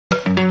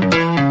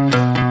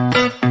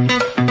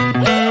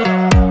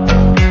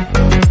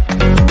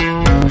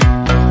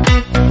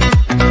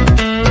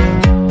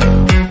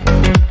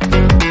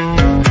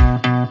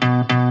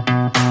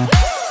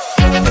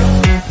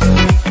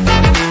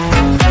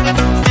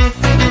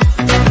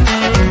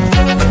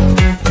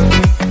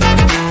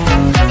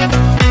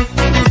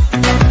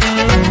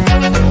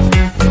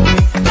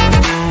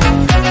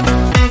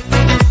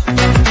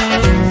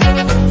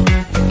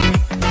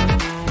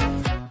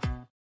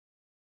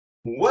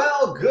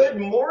Good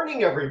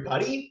morning,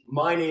 everybody.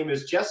 My name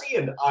is Jesse,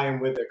 and I am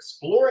with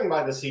Exploring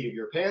by the Seat of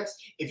Your Pants.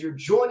 If you're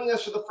joining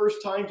us for the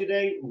first time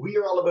today, we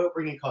are all about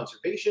bringing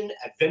conservation,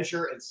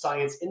 adventure, and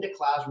science into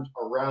classrooms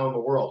around the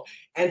world.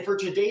 And for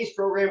today's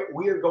program,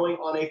 we are going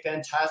on a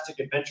fantastic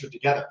adventure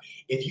together.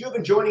 If you have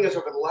been joining us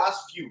over the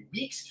last few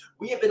weeks,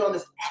 we have been on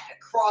this epic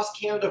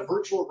cross-Canada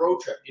virtual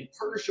road trip in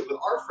partnership with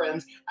our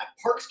friends at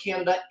Parks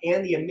Canada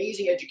and the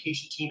amazing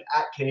education team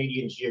at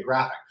Canadian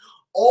Geographic.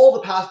 All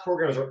the past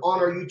programs are on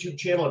our YouTube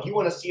channel. If you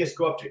want to see us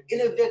go up to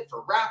Inuvik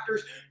for raptors,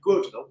 go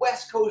out to the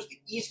West Coast,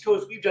 the East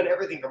Coast, we've done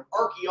everything from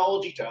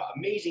archaeology to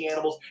amazing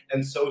animals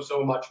and so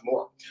much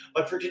more.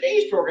 But for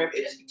today's program, it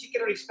is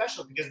particularly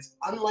special because it's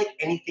unlike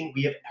anything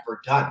we have ever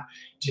done.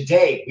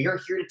 Today, we are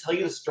here to tell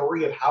you the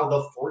story of how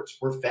the forts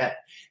were fed.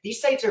 These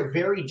sites are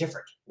very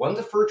different. One's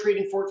a fur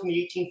trading fort from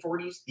the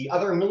 1840s, the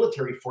other a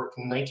military fort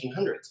from the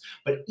 1900s,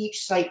 but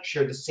each site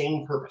shared the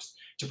same purpose,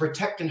 to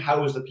protect and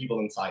house the people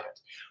inside it.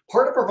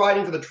 Part of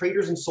providing for the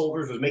traders and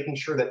soldiers was making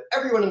sure that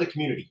everyone in the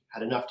community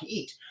had enough to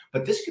eat,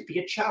 but this could be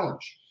a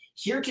challenge.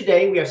 Here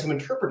today, we have some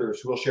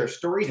interpreters who will share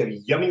stories of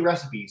yummy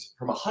recipes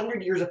from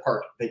 100 years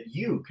apart that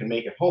you can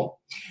make at home.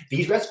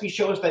 These recipes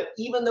show us that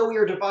even though we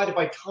are divided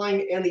by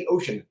time and the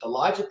ocean, the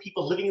lives of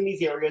people living in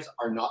these areas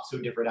are not so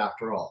different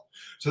after all.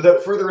 So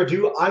without further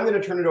ado, I'm going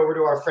to turn it over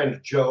to our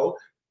friend Joe,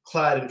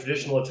 clad in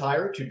traditional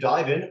attire, to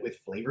dive in with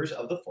Flavors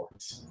of the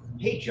Forts.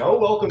 Hey Joe,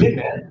 welcome in,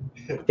 man.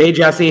 Hey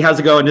Jesse, how's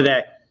it going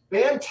today?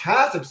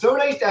 Fantastic. So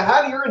nice to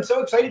have you here and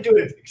so excited to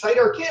excite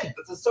our kids.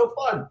 This is so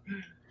fun.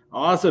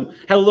 Awesome.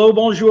 Hello,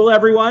 bonjour,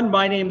 everyone.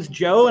 My name's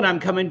Joe, and I'm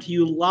coming to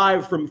you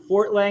live from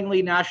Fort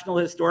Langley National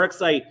Historic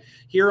Site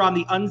here on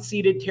the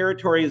unceded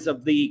territories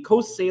of the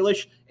Coast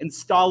Salish and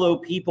Stalo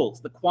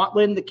peoples, the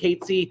Kwantlen, the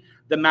Katzie,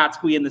 the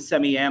Matsqui, and the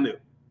Semiahmoo.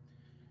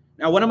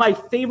 Now, one of my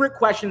favorite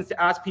questions to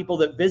ask people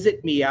that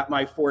visit me at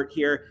my fort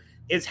here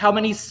is how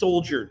many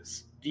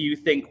soldiers do you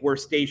think were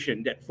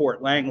stationed at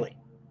Fort Langley?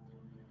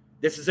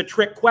 This is a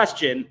trick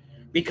question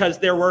because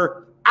there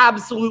were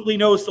absolutely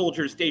no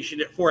soldiers stationed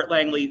at Fort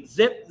Langley.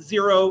 Zip,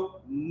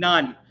 zero,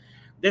 none.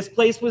 This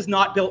place was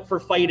not built for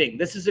fighting.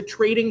 This is a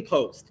trading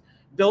post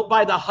built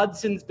by the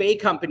Hudson's Bay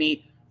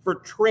Company for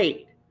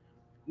trade.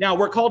 Now,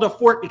 we're called a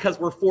fort because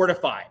we're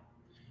fortified.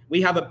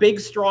 We have a big,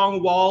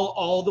 strong wall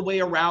all the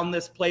way around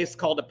this place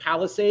called a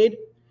palisade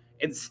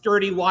and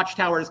sturdy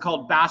watchtowers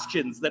called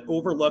bastions that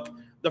overlook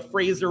the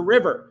Fraser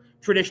River,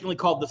 traditionally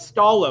called the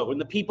Stalo, and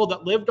the people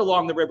that lived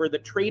along the river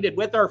that traded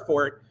with our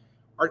fort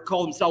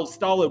call themselves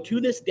Stalo to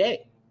this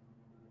day.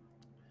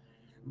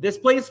 This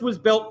place was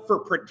built for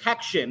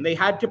protection. They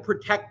had to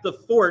protect the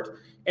fort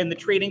and the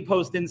trading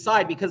post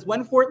inside because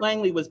when Fort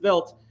Langley was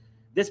built,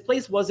 this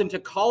place wasn't a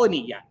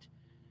colony yet.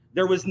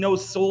 There was no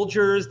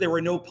soldiers, there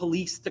were no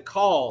police to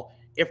call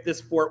if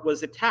this fort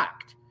was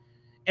attacked.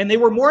 And they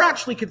were more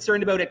actually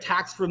concerned about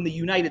attacks from the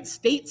United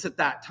States at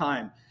that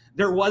time.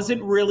 There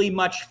wasn't really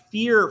much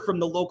fear from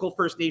the local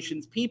First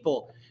Nations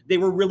people. They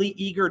were really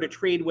eager to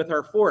trade with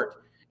our fort.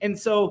 And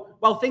so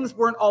while things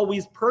weren't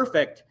always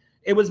perfect,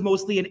 it was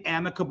mostly an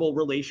amicable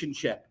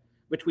relationship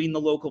between the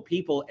local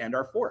people and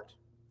our fort.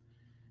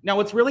 Now,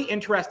 what's really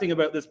interesting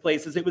about this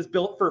place is it was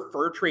built for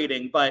fur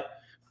trading, but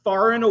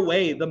far and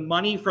away, the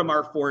money from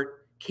our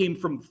fort came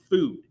from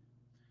food.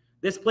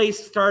 This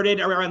place started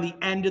around the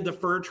end of the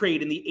fur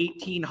trade in the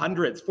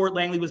 1800s. Fort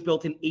Langley was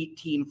built in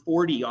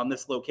 1840 on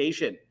this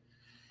location.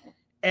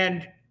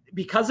 And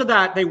because of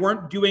that, they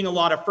weren't doing a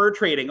lot of fur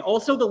trading.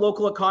 Also, the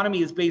local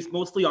economy is based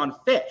mostly on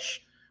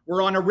fish.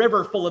 We're on a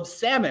river full of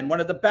salmon. One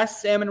of the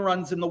best salmon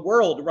runs in the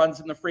world runs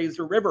in the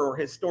Fraser River, or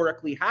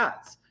historically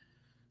has.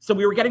 So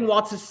we were getting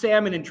lots of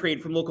salmon in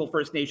trade from local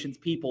First Nations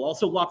people.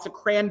 Also lots of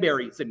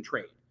cranberries in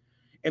trade.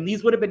 And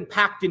these would have been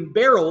packed in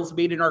barrels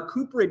made in our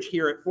cooperage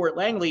here at Fort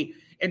Langley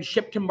and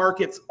shipped to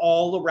markets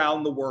all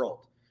around the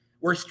world.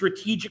 We're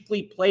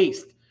strategically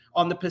placed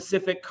on the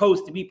Pacific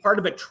coast to be part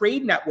of a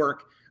trade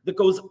network that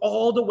goes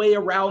all the way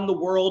around the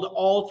world,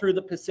 all through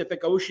the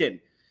Pacific Ocean,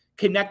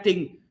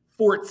 connecting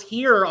forts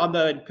here on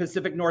the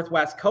Pacific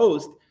Northwest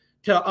coast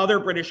to other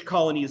British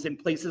colonies in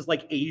places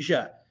like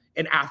Asia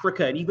and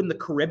Africa and even the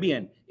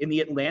Caribbean in the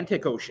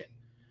Atlantic Ocean.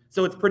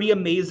 So it's pretty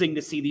amazing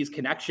to see these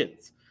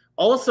connections.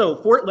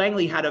 Also, Fort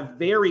Langley had a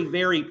very,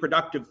 very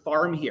productive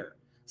farm here.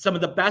 Some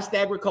of the best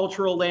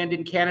agricultural land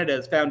in Canada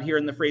is found here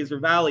in the Fraser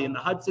Valley, and the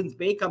Hudson's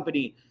Bay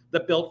Company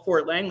that built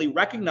Fort Langley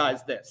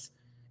recognized this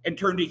and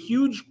turned a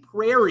huge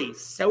prairie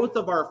south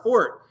of our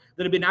fort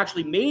that had been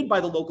actually made by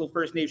the local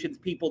First Nations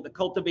people that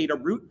cultivate a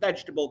root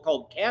vegetable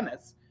called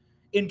camas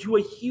into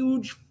a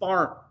huge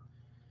farm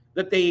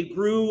that they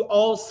grew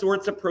all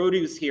sorts of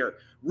produce here.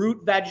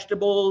 Root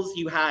vegetables,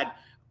 you had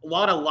a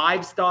lot of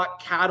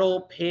livestock,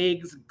 cattle,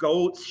 pigs,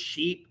 goats,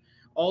 sheep,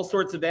 all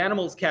sorts of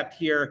animals kept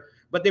here,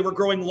 but they were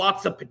growing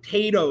lots of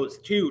potatoes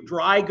too,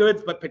 dry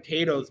goods, but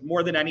potatoes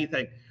more than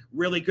anything.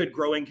 Really good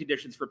growing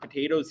conditions for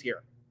potatoes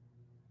here.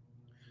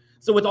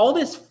 So with all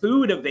this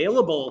food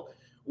available,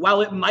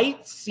 while it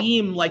might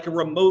seem like a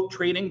remote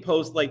trading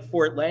post like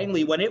Fort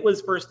Langley, when it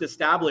was first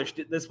established,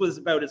 this was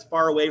about as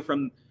far away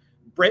from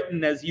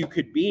Britain as you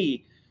could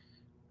be.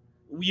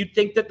 you'd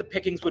think that the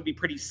pickings would be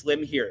pretty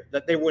slim here,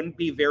 that there wouldn't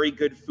be very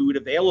good food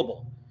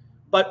available.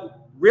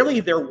 But really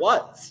there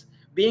was.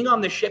 Being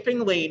on the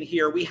shipping lane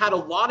here, we had a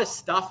lot of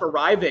stuff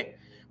arriving.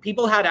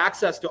 People had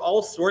access to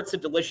all sorts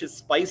of delicious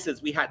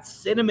spices. We had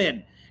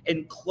cinnamon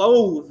and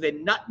clove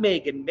and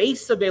nutmeg and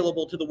mace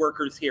available to the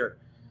workers here.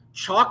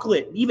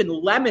 Chocolate, even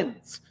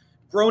lemons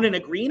grown in a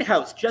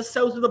greenhouse just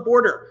south of the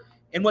border.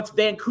 In what's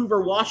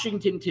Vancouver,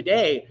 Washington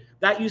today,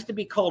 that used to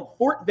be called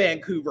Fort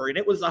Vancouver, and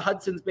it was a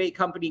Hudson's Bay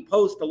Company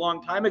post a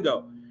long time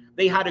ago.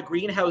 They had a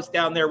greenhouse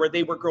down there where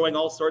they were growing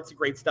all sorts of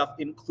great stuff,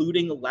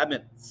 including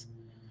lemons.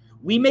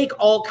 We make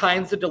all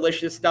kinds of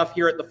delicious stuff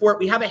here at the fort.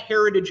 We have a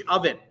heritage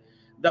oven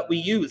that we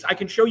use. I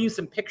can show you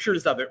some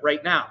pictures of it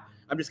right now.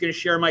 I'm just going to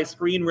share my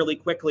screen really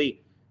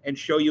quickly and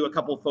show you a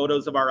couple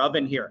photos of our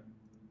oven here.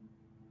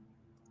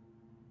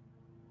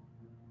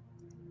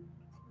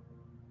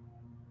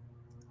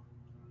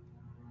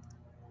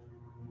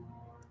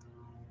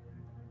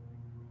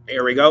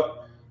 There we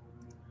go.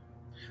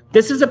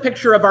 This is a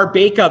picture of our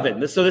bake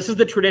oven. So this is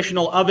the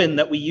traditional oven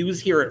that we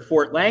use here at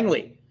Fort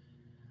Langley.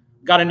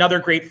 Got another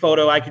great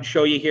photo I can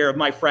show you here of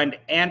my friend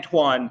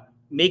Antoine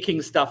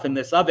making stuff in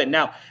this oven.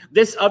 Now,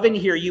 this oven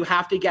here, you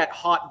have to get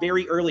hot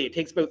very early. It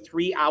takes about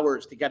 3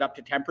 hours to get up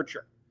to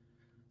temperature.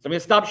 So I'm going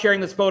to stop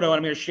sharing this photo and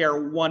I'm going to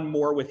share one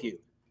more with you.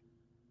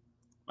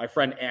 My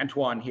friend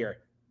Antoine here.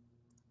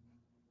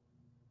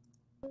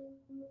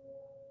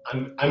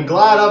 I'm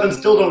glad ovens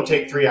still don't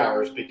take 3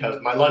 hours because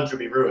my lunch would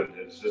be ruined.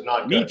 It's just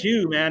not good. Me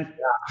too, man.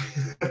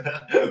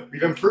 Yeah.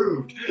 We've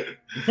improved.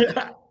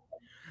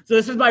 So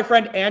this is my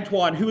friend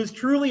Antoine, who is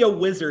truly a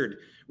wizard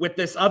with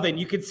this oven.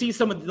 You can see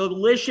some of the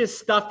delicious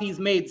stuff he's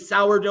made,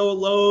 sourdough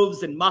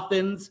loaves and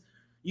muffins.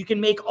 You can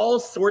make all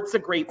sorts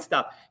of great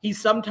stuff. He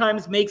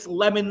sometimes makes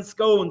lemon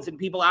scones, and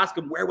people ask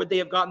him, where would they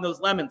have gotten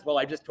those lemons? Well,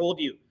 I just told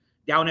you,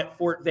 down at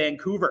Fort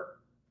Vancouver.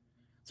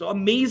 So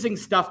amazing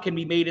stuff can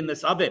be made in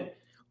this oven.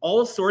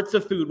 All sorts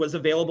of food was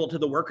available to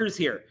the workers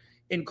here,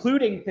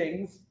 including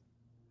things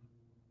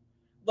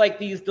like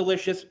these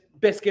delicious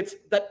biscuits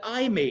that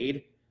I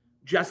made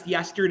just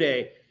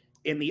yesterday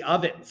in the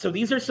oven. So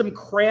these are some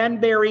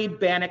cranberry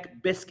bannock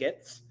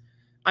biscuits.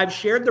 I've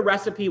shared the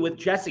recipe with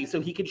Jesse so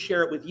he could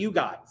share it with you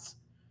guys.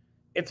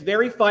 It's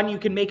very fun. You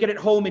can make it at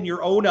home in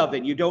your own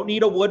oven. You don't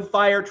need a wood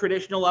fire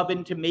traditional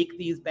oven to make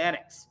these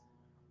bannocks.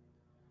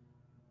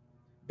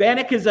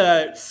 Bannock is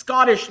a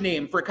Scottish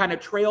name for kind of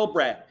trail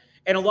bread.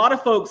 And a lot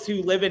of folks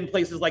who live in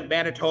places like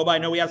Manitoba, I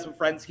know we have some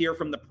friends here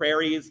from the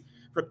prairies,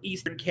 from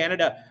Eastern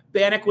Canada,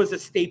 bannock was a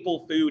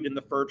staple food in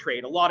the fur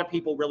trade. A lot of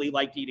people really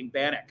liked eating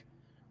bannock.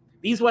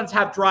 These ones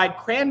have dried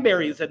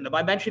cranberries in them.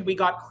 I mentioned we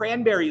got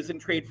cranberries in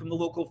trade from the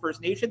local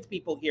First Nations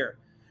people here.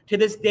 To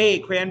this day,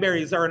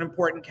 cranberries are an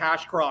important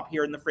cash crop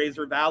here in the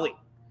Fraser Valley.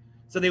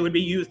 So they would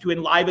be used to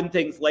enliven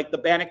things like the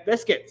bannock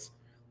biscuits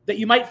that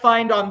you might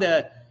find on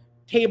the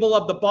table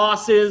of the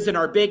bosses in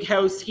our big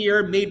house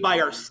here, made by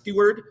our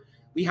steward.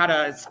 We had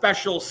a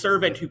special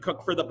servant who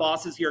cooked for the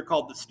bosses here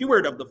called the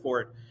steward of the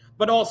fort.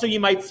 But also you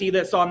might see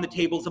this on the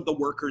tables of the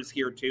workers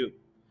here too.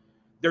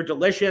 They're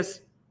delicious,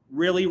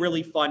 really,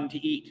 really fun to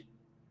eat.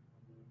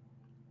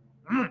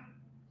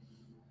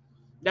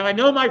 Now I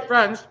know my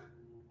friends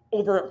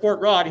over at Fort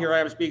Rod, here I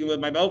am speaking with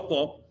my mouth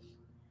full,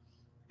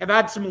 have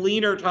had some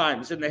leaner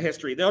times in the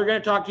history. They're going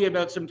to talk to you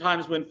about some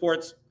times when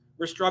forts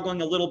were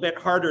struggling a little bit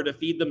harder to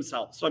feed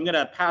themselves. So I'm going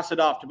to pass it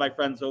off to my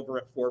friends over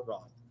at Fort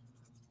Rod.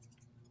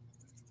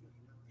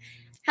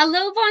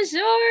 Hello,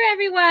 bonjour,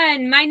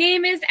 everyone. My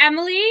name is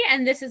Emily,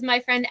 and this is my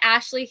friend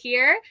Ashley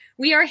here.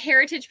 We are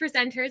heritage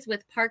presenters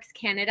with Parks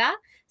Canada.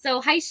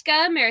 So,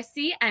 Haishka,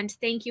 merci, and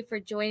thank you for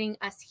joining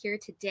us here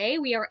today.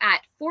 We are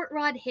at Fort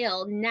Rod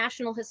Hill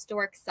National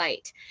Historic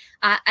Site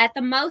at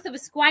the mouth of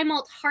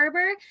Esquimalt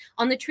Harbor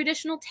on the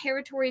traditional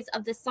territories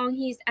of the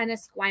Songhees and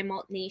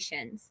Esquimalt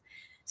nations.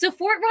 So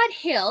Fort Rod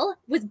Hill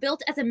was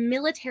built as a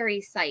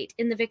military site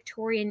in the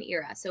Victorian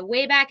era, so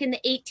way back in the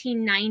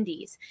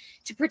 1890s,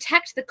 to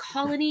protect the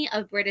colony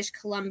of British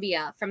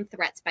Columbia from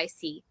threats by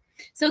sea.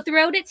 So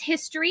throughout its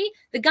history,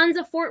 the guns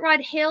of Fort Rod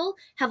Hill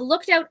have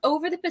looked out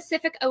over the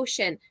Pacific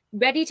Ocean,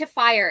 ready to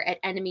fire at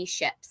enemy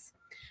ships.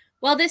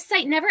 While this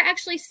site never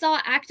actually saw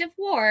active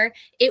war,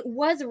 it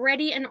was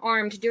ready and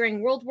armed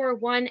during World War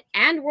I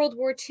and World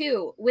War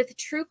II, with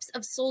troops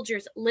of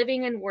soldiers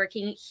living and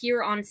working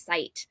here on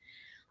site.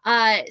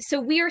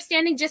 So we are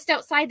standing just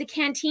outside the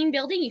canteen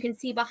building. You can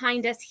see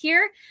behind us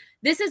here.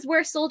 This is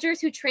where soldiers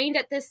who trained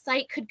at this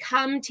site could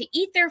come to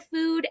eat their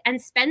food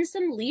and spend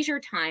some leisure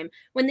time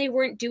when they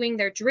weren't doing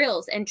their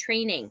drills and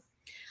training.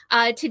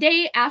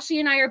 Today, Ashley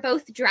and I are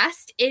both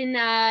dressed in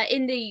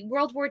the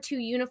World War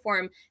II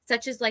uniform,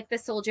 such as like the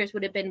soldiers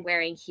would have been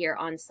wearing here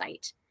on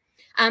site.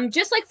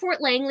 Just like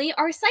Fort Langley,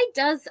 our site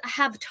does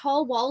have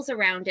tall walls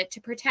around it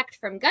to protect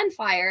from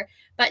gunfire,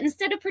 but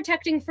instead of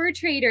protecting fur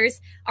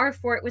traders, our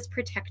fort was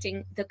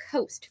protecting the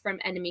coast from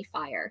enemy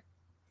fire.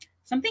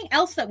 Something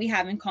else that we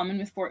have in common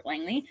with Fort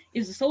Langley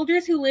is the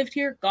soldiers who lived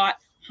here got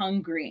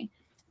hungry.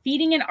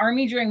 Feeding an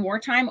army during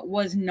wartime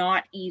was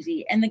not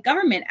easy, and the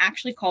government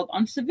actually called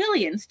on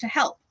civilians to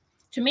help.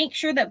 To make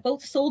sure that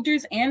both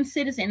soldiers and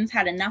citizens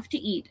had enough to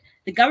eat,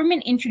 the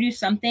government introduced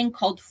something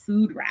called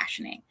food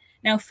rationing.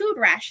 Now, food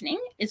rationing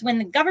is when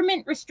the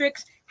government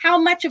restricts how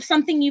much of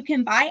something you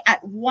can buy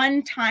at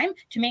one time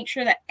to make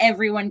sure that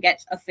everyone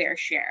gets a fair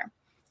share.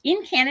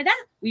 In Canada,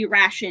 we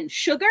ration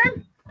sugar,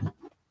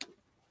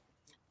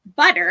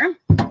 butter,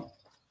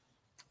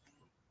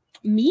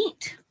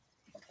 meat,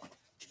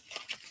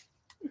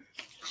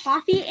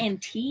 coffee and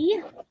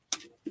tea,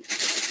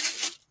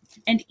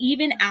 and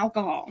even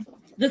alcohol.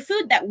 The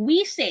food that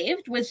we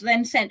saved was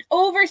then sent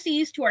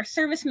overseas to our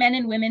servicemen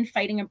and women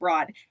fighting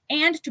abroad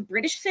and to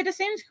British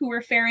citizens who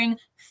were faring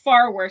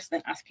far worse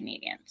than us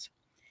Canadians.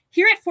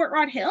 Here at Fort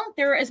Rod Hill,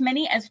 there were as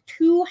many as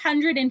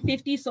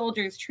 250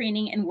 soldiers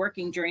training and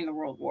working during the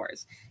World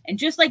Wars. And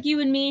just like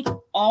you and me,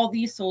 all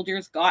these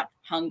soldiers got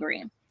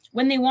hungry.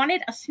 When they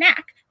wanted a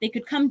snack, they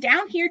could come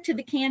down here to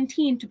the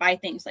canteen to buy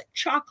things like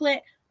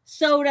chocolate,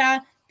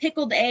 soda,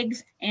 pickled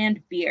eggs,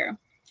 and beer.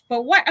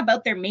 But what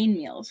about their main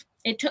meals?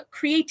 It took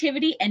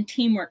creativity and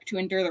teamwork to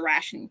endure the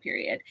rationing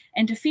period.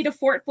 And to feed a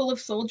fort full of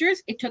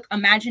soldiers, it took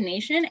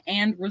imagination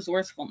and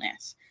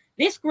resourcefulness.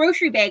 This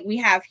grocery bag we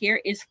have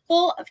here is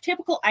full of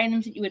typical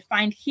items that you would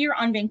find here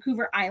on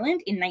Vancouver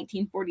Island in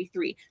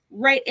 1943,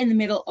 right in the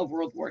middle of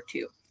World War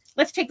II.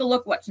 Let's take a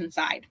look what's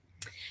inside.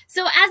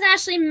 So as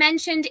Ashley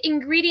mentioned,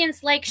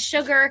 ingredients like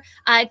sugar,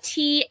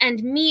 tea,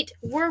 and meat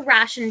were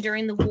rationed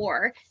during the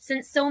war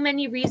since so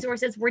many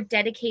resources were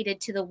dedicated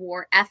to the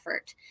war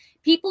effort.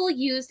 People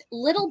used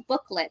little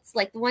booklets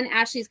like the one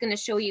Ashley's going to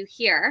show you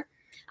here,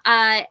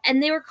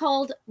 and they were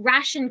called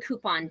ration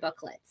coupon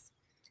booklets.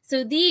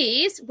 So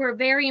these were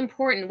very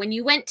important. When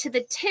you went to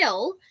the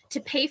till to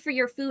pay for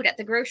your food at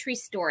the grocery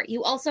store,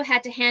 you also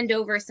had to hand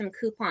over some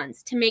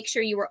coupons to make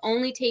sure you were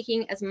only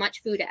taking as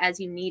much food as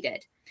you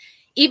needed.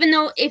 Even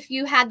though if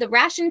you had the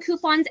ration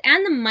coupons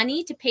and the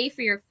money to pay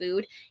for your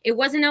food, it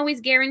wasn't always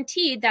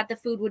guaranteed that the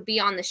food would be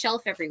on the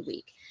shelf every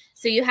week.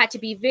 So you had to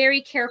be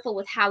very careful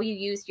with how you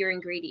used your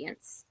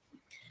ingredients.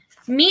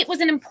 Meat was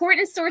an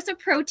important source of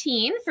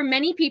protein for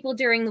many people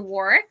during the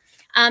war,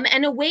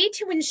 and a way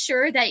to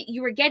ensure that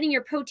you were getting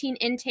your protein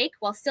intake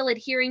while still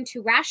adhering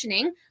to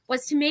rationing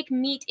was to make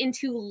meat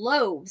into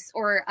loaves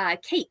or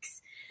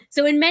cakes.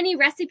 So in many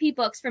recipe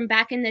books from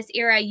back in this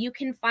era, you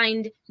can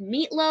find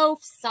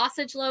meatloaf,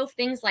 sausage loaf,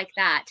 things like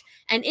that.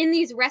 And in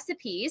these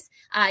recipes,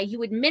 you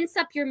would mince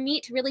up your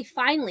meat really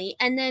finely,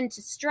 and then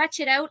to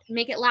stretch it out,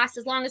 make it last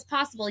as long as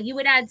possible, you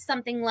would add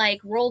something like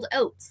rolled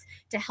oats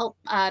to help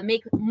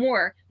make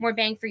more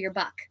bang for your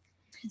buck.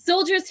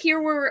 Soldiers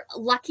here were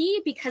lucky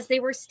because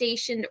they were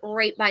stationed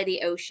right by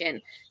the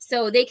ocean,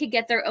 so they could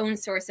get their own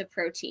source of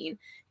protein.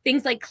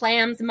 Things like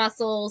clams,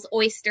 mussels,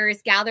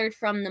 oysters gathered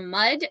from the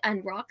mud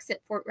and rocks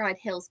at Fort Rod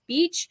Hills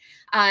Beach.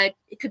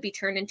 It could be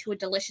turned into a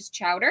delicious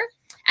chowder.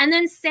 And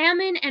then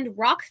salmon and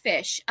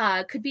rockfish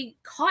could be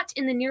caught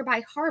in the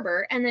nearby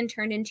harbor and then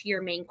turned into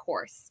your main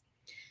course.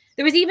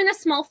 There was even a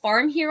small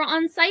farm here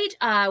on site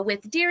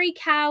with dairy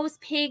cows,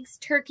 pigs,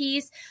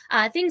 turkeys,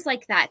 things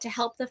like that to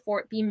help the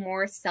fort be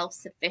more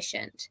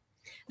self-sufficient.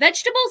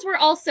 Vegetables were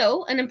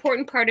also an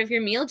important part of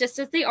your meal, just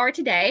as they are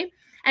today.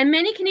 And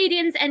many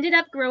Canadians ended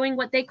up growing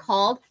what they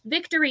called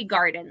victory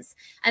gardens.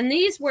 And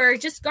these were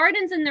just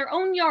gardens in their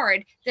own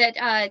yard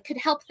that could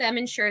help them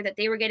ensure that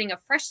they were getting a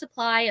fresh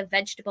supply of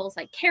vegetables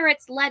like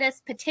carrots,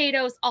 lettuce,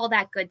 potatoes, all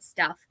that good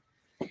stuff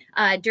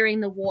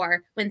during the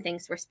war when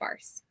things were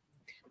sparse.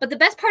 But the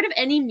best part of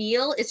any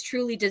meal is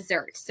truly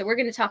dessert. So we're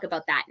going to talk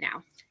about that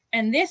now.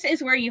 And this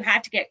is where you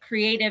had to get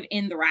creative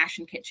in the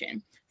ration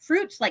kitchen.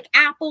 Fruits like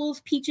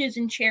apples, peaches,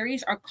 and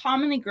cherries are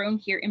commonly grown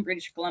here in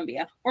British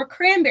Columbia, or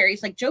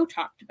cranberries like Joe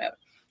talked about.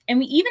 And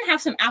we even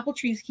have some apple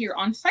trees here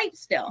on site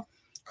still.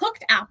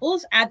 Cooked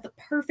apples add the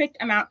perfect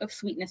amount of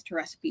sweetness to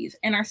recipes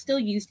and are still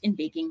used in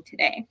baking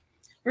today.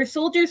 For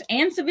soldiers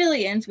and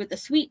civilians with a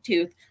sweet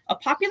tooth, a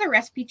popular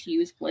recipe to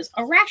use was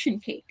a ration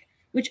cake,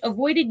 which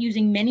avoided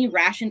using many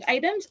rationed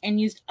items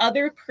and used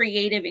other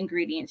creative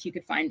ingredients you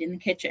could find in the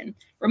kitchen.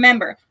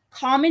 Remember,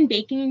 common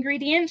baking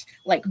ingredients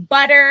like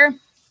butter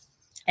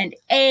and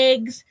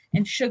eggs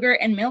and sugar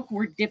and milk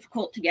were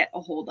difficult to get a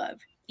hold of.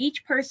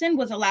 Each person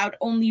was allowed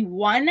only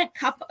 1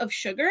 cup of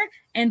sugar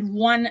and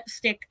 1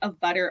 stick of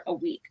butter a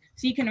week.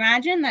 So you can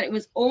imagine that it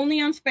was only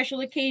on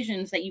special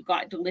occasions that you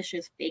got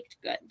delicious baked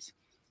goods.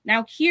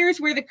 Now here's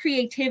where the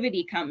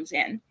creativity comes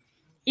in.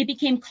 It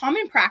became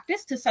common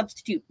practice to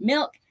substitute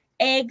milk,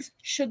 eggs,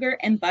 sugar,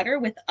 and butter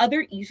with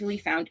other easily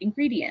found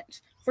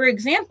ingredients. For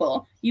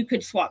example, you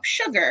could swap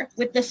sugar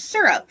with the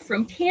syrup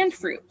from canned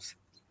fruits.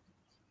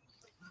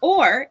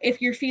 Or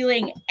if you're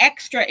feeling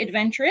extra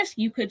adventurous,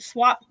 you could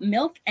swap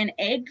milk and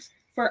eggs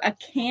for a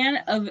can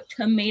of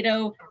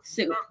tomato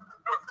soup.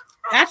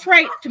 That's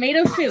right,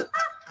 tomato soup.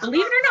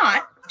 Believe it or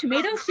not,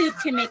 tomato soup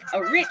can make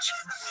a rich,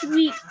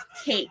 sweet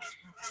cake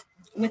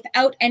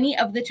without any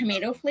of the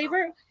tomato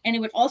flavor, and it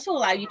would also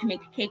allow you to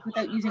make a cake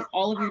without using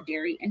all of your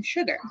dairy and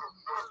sugar.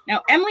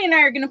 Now, Emily and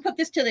I are going to put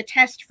this to the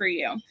test for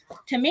you.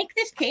 To make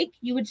this cake,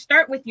 you would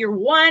start with your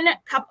 1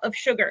 cup of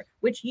sugar,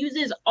 which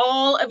uses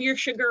all of your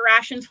sugar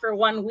rations for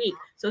 1 week.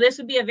 So this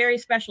would be a very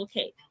special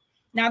cake.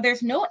 Now,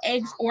 there's no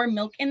eggs or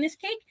milk in this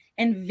cake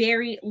and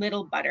very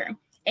little butter.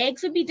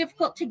 Eggs would be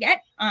difficult to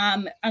get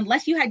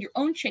unless you had your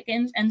own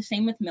chickens, and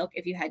same with milk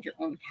if you had your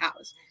own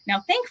cows.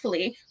 Now,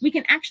 thankfully, we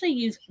can actually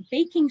use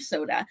baking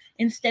soda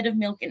instead of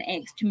milk and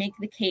eggs to make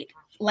the cake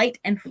light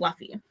and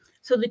fluffy.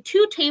 So the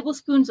 2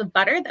 tablespoons of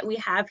butter that we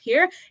have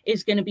here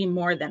is going to be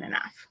more than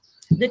enough.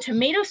 The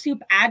tomato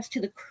soup adds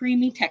to the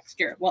creamy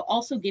texture while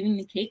also giving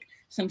the cake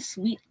some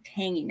sweet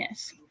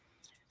tanginess.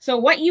 So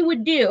what you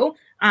would do,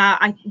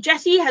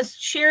 Jessie has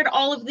shared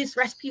all of these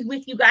recipes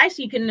with you guys,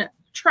 so you can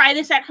try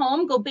this at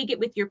home. Go bake it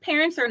with your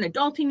parents or an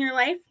adult in your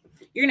life.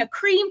 You're going to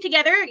cream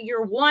together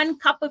your 1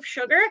 cup of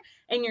sugar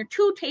and your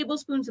 2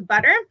 tablespoons of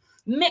butter.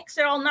 Mix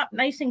it all up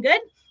nice and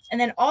good. And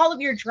then all of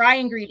your dry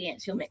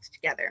ingredients you'll mix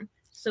together.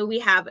 So we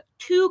have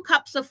 2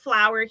 cups of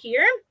flour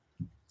here.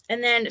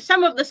 And then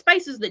some of the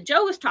spices that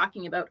Joe was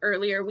talking about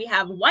earlier, we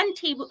have 1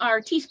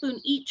 teaspoon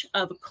each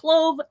of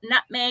clove,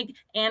 nutmeg,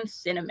 and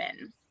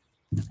cinnamon.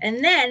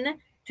 And then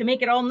to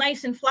make it all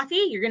nice and fluffy,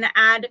 you're going to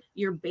add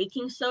your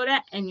baking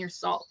soda and your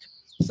salt.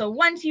 So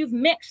once you've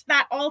mixed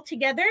that all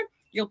together,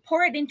 you'll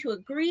pour it into a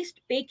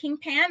greased baking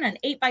pan, an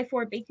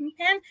 8x4 baking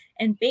pan,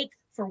 and bake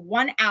for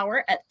 1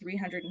 hour at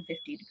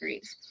 350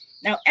 degrees.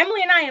 Now,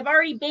 Emily and I have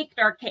already baked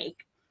our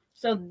cake.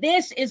 So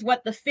this is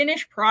what the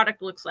finished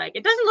product looks like.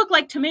 It doesn't look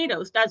like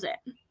tomatoes, does it?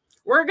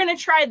 We're going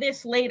to try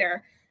this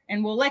later,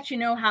 and we'll let you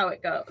know how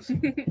it goes.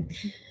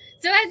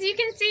 So as you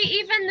can see,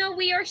 even though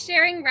we are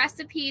sharing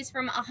recipes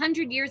from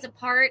 100 years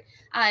apart,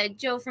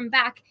 Joe from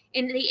back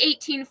in the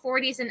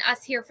 1840s and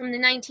us here from the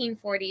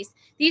 1940s,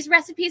 these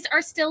recipes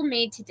are still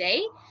made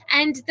today.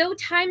 And though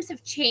times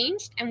have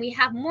changed and we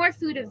have more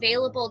food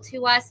available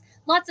to us,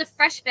 lots of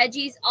fresh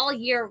veggies all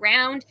year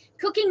round,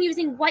 cooking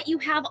using what you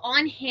have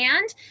on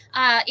hand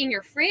in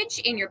your fridge,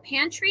 in your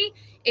pantry,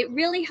 it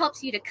really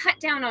helps you to cut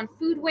down on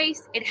food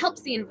waste. It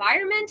helps the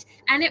environment,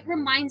 and it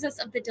reminds us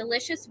of the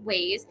delicious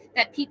ways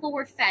that people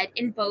were fed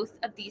in both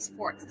of these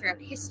forts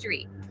throughout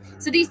history.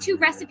 So these 2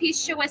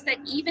 recipes show us that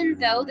even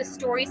though the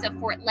stories of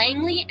Fort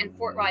Langley and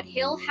Fort Rod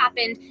Hill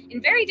happened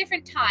in very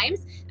different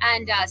times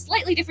and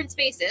slightly different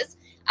spaces,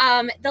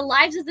 the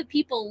lives of the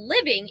people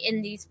living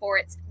in these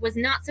forts was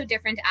not so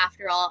different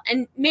after all,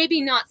 and maybe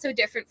not so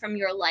different from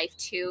your life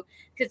too,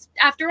 because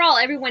after all,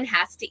 everyone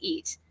has to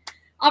eat.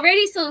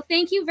 Alrighty, so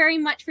thank you very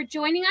much for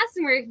joining us,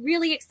 and we're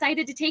really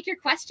excited to take your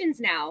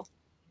questions now.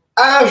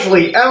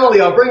 Ashley,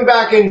 Emily, I'll bring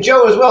back in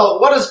Joe as well.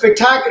 What a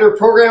spectacular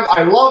program.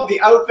 I love the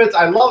outfits.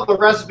 I love the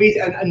recipes.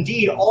 And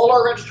indeed, all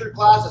our registered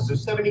classes, so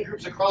 70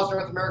 groups across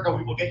North America,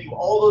 we will get you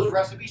all those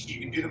recipes so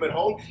you can do them at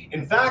home.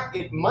 In fact,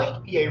 it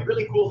might be a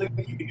really cool thing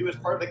that you can do as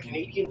part of the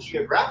Canadian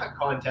Geographic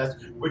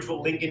Contest, which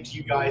will link into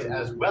you guys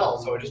as well.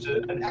 So just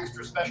an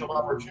extra special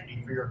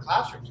opportunity for your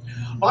classrooms.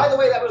 By the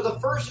way, that was the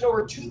first in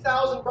over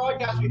 2,000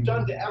 broadcasts we've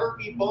done to ever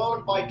be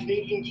bombed by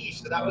Canadian geese.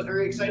 So that was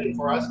very exciting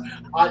for us.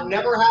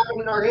 Never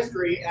happened in our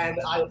history. And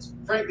it's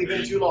frankly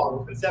been too long.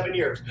 It's been 7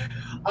 years.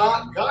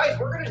 Guys,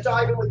 we're going to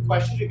dive in with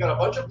questions. We've got a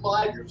bunch of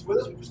live groups with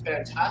us, which is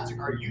fantastic.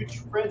 Our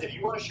YouTube friends, if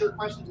you want to share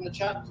questions in the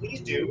chat, please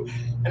do.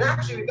 And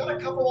actually, we've got a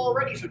couple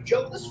already. So,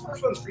 Joe, this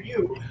first one's for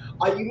you.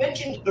 You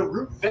mentioned the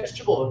root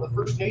vegetable of the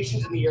First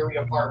Nations in the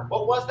area park.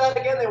 What was that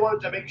again? They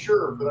wanted to make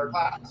sure for their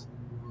class.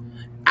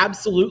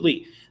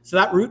 Absolutely. So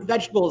that root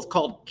vegetable is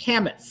called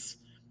camas.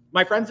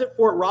 My friends at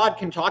Fort Rod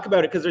can talk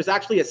about it because there's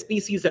actually a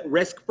species at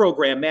risk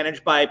program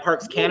managed by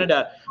Parks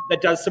Canada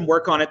that does some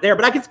work on it there.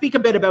 But I can speak a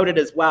bit about it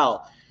as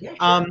well. Yeah,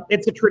 sure.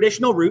 It's a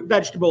traditional root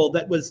vegetable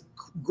that was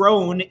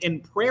grown in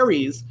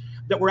prairies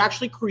that were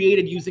actually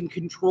created using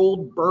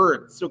controlled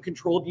burns, so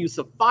controlled use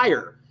of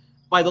fire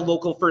by the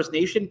local First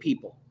Nation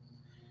people.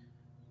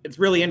 It's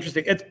really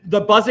interesting.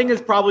 The buzzing is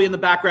probably in the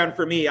background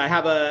for me. I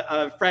have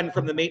a friend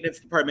from the maintenance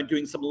department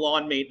doing some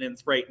lawn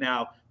maintenance right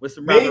now with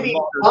some maybe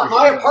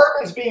my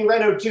apartment's being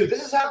renovated too.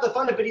 This is half the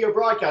fun of video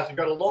broadcast. We've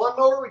got a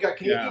lawnmower, we got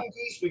Canadian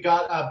geese, we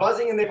got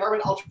buzzing in the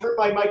apartment. I'll turn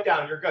my mic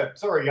down. You're good.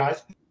 Sorry,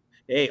 guys.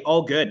 Hey,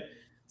 all good.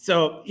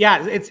 So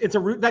yeah, it's a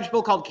root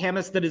vegetable called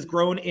camas that is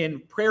grown in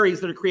prairies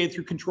that are created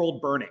through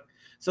controlled burning.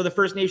 So the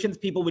First Nations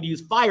people would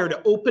use fire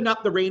to open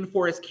up the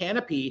rainforest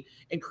canopy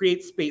and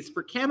create space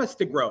for camas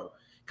to grow.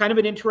 Kind of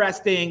an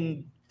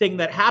interesting thing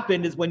that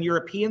happened is when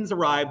Europeans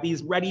arrived,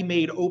 these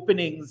ready-made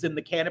openings in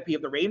the canopy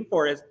of the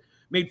rainforest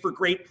made for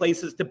great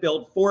places to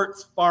build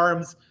forts,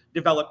 farms,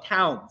 develop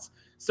towns.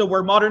 So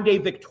where modern-day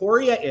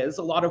Victoria is,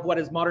 a lot of what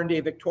is modern-day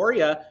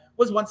Victoria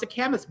was once a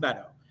camas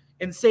meadow.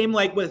 And same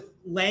like with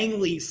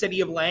Langley,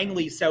 city of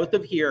Langley, south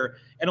of here,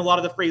 and a lot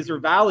of the Fraser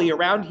Valley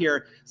around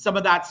here, some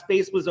of that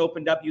space was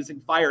opened up using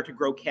fire to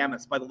grow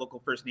camas by the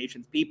local First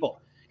Nations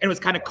people. And it was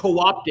kind of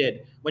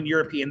co-opted when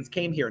Europeans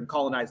came here and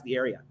colonized the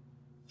area.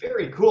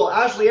 Very cool.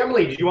 Ashley,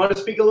 Emily, do you want to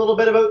speak a little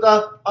bit about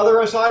the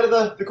other side of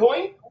the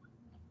coin?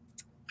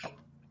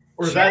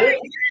 Or is that it?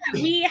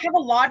 Yeah, we have a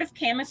lot of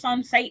camas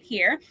on site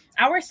here.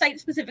 Our site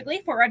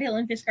specifically, Fort Rod Hill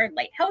and Fiskard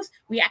Lighthouse,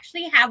 we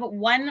actually have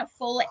 1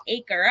 full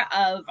acre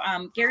of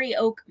Gary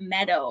Oak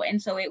meadow.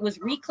 And so it was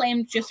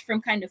reclaimed just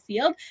from kind of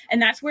field. And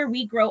that's where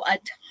we grow a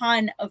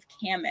ton of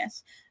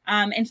camas.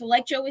 And so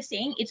like Joe was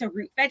saying, it's a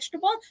root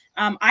vegetable.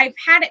 I've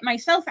had it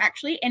myself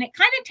actually, and it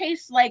kind of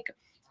tastes like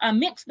a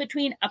mix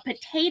between a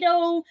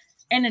potato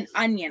and an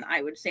onion,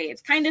 I would say.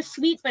 It's kind of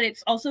sweet, but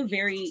it's also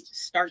very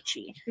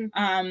starchy.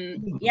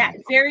 Yeah,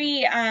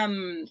 very,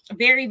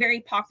 very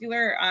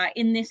popular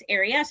in this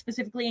area,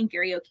 specifically in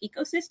Gary Oak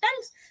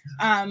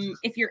ecosystems.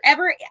 If you're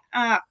ever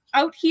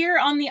out here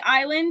on the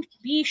island,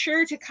 be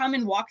sure to come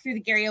and walk through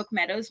the Gary Oak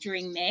meadows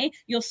during May.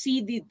 You'll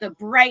see the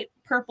bright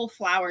purple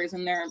flowers,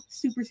 and they're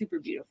super, super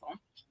beautiful.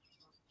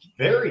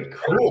 Very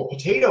cool.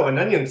 Potato and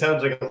onion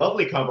sounds like a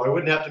lovely combo. I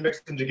wouldn't have to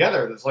mix them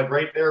together. That's like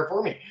right there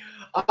for me.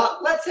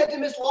 Let's head to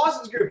Miss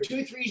Lawson's group.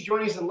 2-3's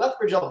joining us in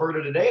Lethbridge,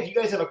 Alberta today. If you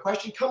guys have a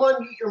question, come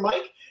on, mute your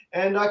mic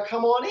and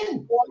come on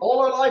in. All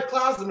our live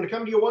classes, I'm going to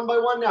come to you one by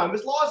one now.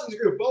 Miss Lawson's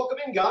group, welcome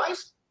in,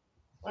 guys.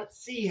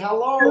 Let's see.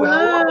 Hello.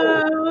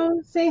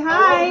 Hello. Say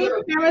hi.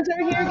 Hello. Cameras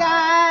over here,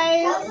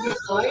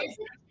 guys.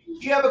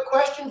 Do you have a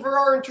question for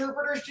our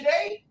interpreters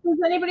today? Does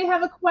anybody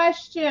have a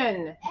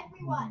question?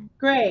 Everyone.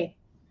 Great.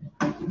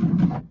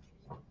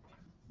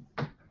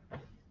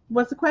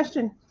 What's the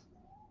question?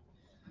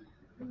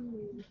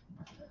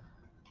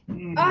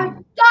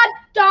 God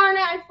darn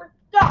it, I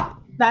forgot.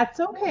 That's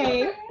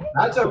okay.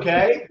 That's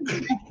okay.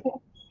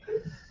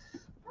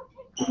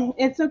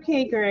 It's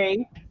okay,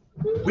 Greg.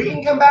 We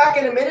can come back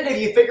in a minute if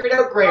you figure it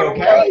out, Gray,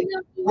 okay?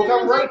 We'll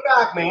come right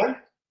back, man.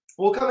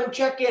 We'll come and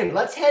check in.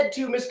 Let's head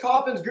to Miss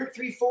Coffin's Group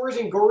 3-4s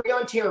in Gorey,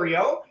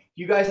 Ontario.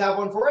 You guys have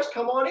one for us?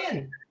 Come on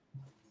in.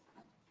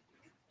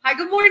 Hi,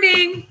 good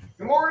morning.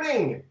 Good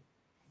morning.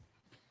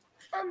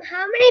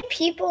 How many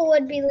people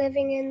would be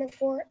living in the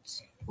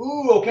forts?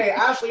 Ooh, okay.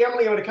 Ashley,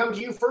 Emily, I'm going to come to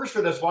you first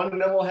for this one,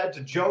 and then we'll head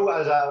to Joe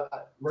as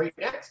right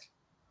next.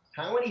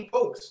 How many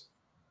folks?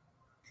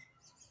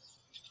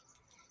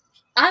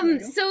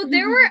 So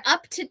there were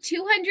up to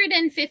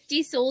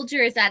 250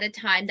 soldiers at a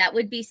time that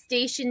would be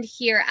stationed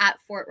here at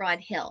Fort Rod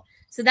Hill.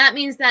 So that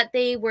means that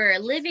they were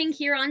living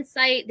here on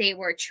site. They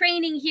were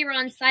training here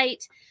on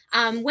site.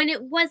 When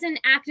it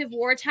wasn't active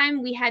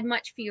wartime, we had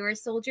much fewer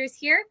soldiers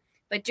here.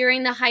 But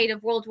during the height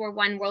of World War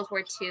I, World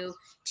War II,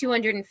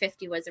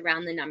 250 was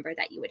around the number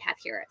that you would have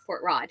here at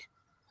Fort Rod.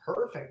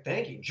 Perfect.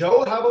 Thank you.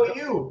 Joe, how about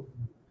you?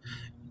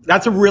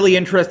 That's a really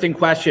interesting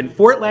question.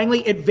 Fort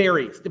Langley, it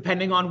varies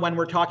depending on when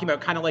we're talking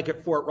about, kind of like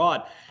at Fort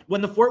Rod. When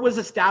the fort was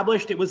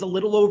established, it was a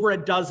little over a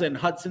dozen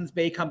Hudson's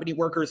Bay Company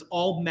workers,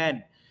 all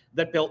men,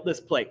 that built this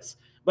place.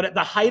 But at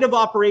the height of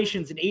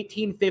operations in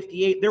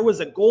 1858, there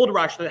was a gold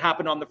rush that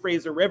happened on the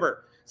Fraser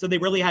River. So they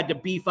really had to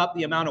beef up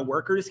the amount of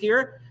workers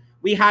here.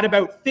 We had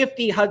about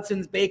 50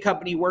 Hudson's Bay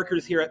Company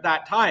workers here at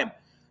that time.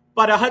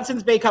 But a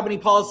Hudson's Bay Company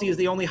policy is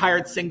they only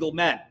hired single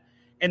men.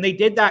 And they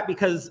did that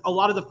because a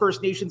lot of the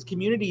First Nations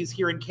communities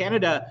here in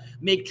Canada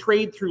make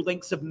trade through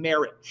links of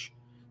marriage.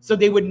 So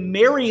they would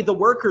marry the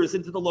workers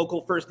into the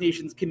local First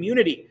Nations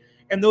community.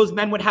 And those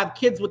men would have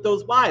kids with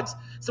those wives.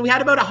 So we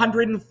had about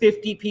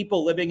 150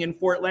 people living in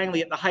Fort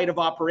Langley at the height of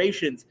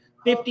operations.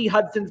 50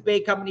 Hudson's Bay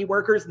Company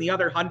workers, and the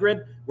other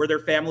 100 were their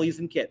families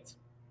and kids.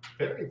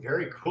 Very,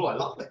 very cool. I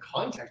love the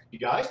context, you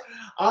guys.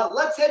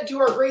 Let's head to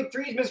our grade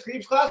 3s, Miss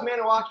Greaves class,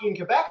 Maniwaki in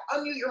Quebec.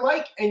 Unmute your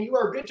mic, and you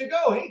are good to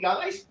go. Hey,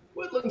 guys.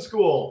 Woodland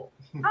School.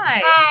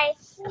 Hi. Hi.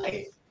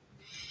 Hi.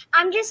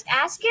 I'm just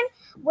asking,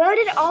 where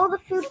did all the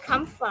food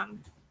come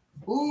from?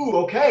 Ooh,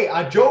 okay.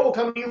 Joe will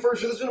come to you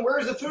first for this one. Where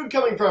is the food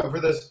coming from for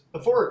the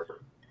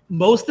fort?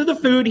 Most of the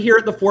food here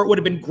at the fort would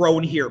have been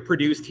grown here,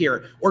 produced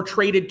here, or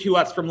traded to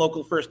us from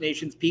local First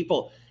Nations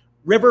people.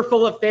 River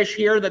full of fish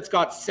here that's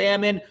got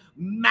salmon,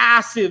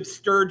 massive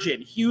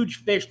sturgeon,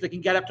 huge fish that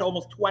can get up to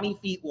almost 20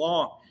 feet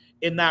long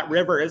in that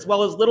river, as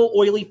well as little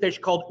oily fish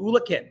called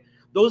oolakin.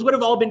 Those would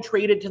have all been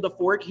traded to the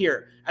fort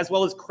here, as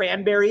well as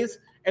cranberries,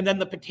 and then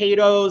the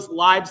potatoes,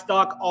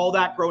 livestock, all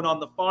that grown on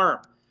the farm.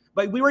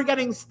 But we were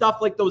getting stuff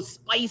like those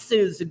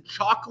spices and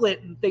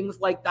chocolate and things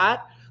like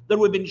that that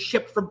would have been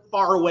shipped from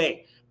far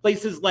away.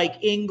 Places like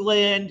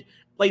England,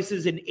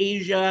 places in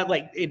Asia,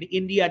 like in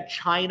India,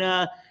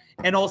 China,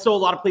 and also a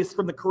lot of places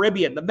from the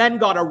Caribbean. The men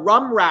got a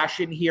rum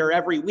ration here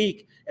every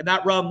week, and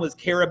that rum was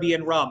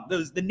Caribbean rum. It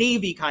was the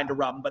Navy kind of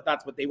rum, but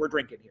that's what they were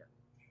drinking here.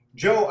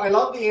 Joe, I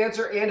love the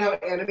answer and how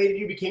animated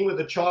you became with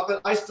the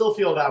chocolate. I still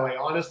feel that way,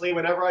 honestly.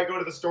 Whenever I go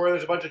to the store and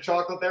there's a bunch of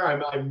chocolate there,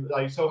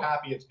 I'm so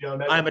happy. It's beyond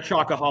measure. I'm a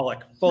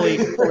chocoholic, fully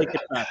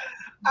confessed.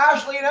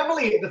 Ashley and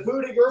Emily, the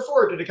food at your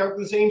fort, did it come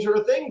from the same sort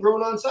of thing,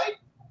 grown on site?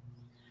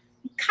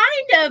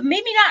 Kind of,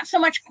 maybe not so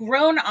much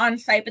grown on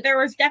site, but there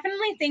was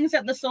definitely things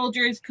that the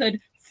soldiers could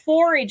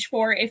forage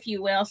for, if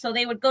you will. So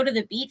they would go to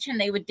the beach and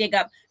they would dig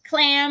up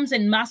clams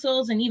and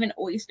mussels and even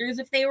oysters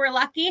if they were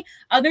lucky.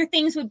 Other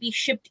things would be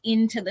shipped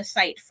into the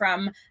site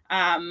from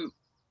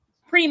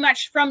pretty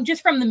much from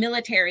the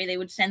military, they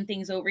would send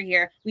things over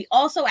here. We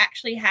also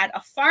actually had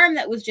a farm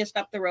that was just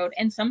up the road,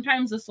 and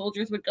sometimes the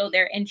soldiers would go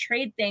there and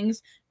trade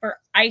things for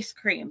ice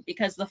cream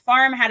because the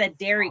farm had a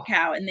dairy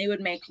cow and they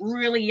would make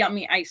really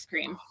yummy ice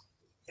cream.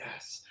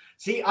 Yes.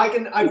 See, I've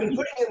been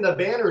putting in the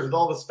banners with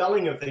all the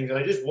spelling of things, and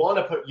I just want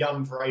to put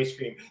yum for ice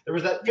cream. There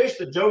was that fish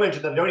that Joe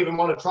mentioned that I don't even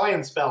want to try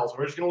and spell, so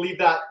we're just going to leave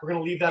that. We're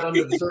going to leave that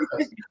under the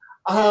surface.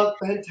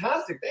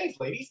 Fantastic. Thanks,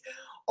 ladies.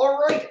 All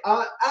right,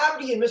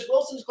 Abdi and Miss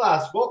Wilson's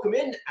class. Welcome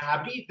in,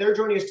 Abdi. They're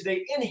joining us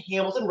today in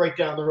Hamilton, right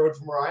down the road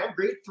from where I am.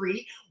 Grade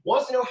 3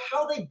 wants to know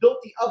how they built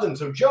the oven.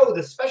 So, Joe,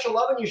 the special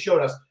oven you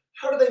showed us,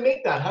 how do they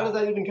make that? How does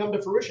that even come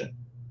to fruition?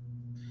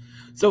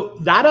 So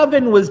that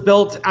oven was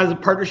built as a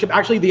partnership.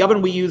 Actually, the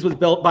oven we use was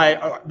built by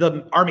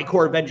the Army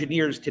Corps of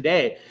Engineers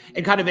today.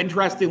 And kind of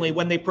interestingly,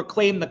 when they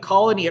proclaimed the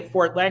colony at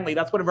Fort Langley,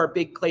 that's one of our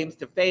big claims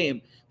to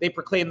fame. They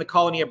proclaimed the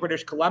colony of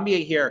British Columbia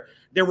here.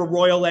 There were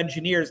Royal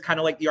Engineers, kind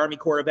of like the Army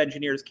Corps of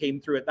Engineers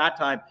came through at that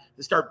time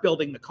to start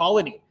building the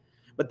colony.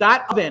 But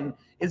that oven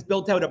is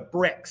built out of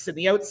bricks, and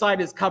the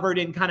outside is covered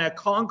in kind of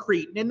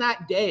concrete. And in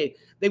that day,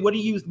 they would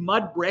have used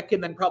mud brick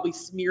and then probably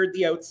smeared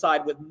the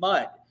outside with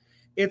mud.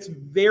 It's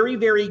very,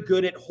 very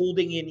good at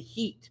holding in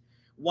heat.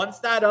 Once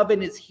that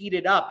oven is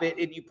heated up,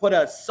 and you put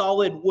a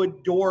solid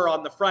wood door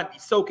on the front, you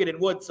soak it in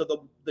wood,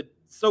 so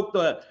soak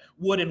the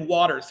wood in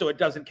water so it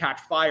doesn't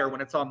catch fire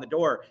when it's on the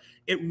door.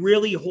 It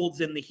really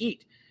holds in the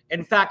heat.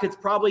 In fact, it's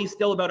probably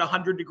still about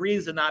 100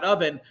 degrees in that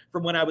oven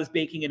from when I was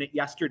baking in it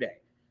yesterday.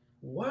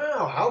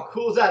 Wow, how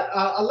cool is that?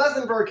 A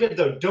lesson for our kids,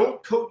 though.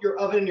 Don't coat your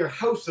oven in your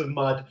house with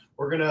mud.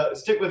 We're going to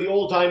stick with the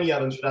old-timey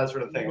ovens for that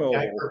sort of thing.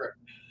 Okay, perfect.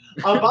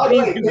 By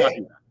the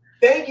way,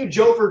 thank you,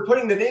 Joe, for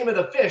putting the name of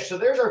the fish. So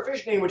there's our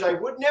fish name, which I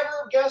would never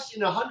have guessed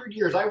in 100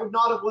 years. I would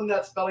not have won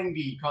that spelling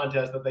bee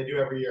contest that they do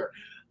every year.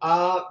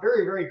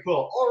 Very, very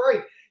cool. All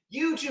right,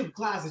 YouTube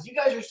classes, you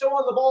guys are so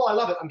on the ball. I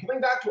love it. I'm coming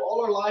back to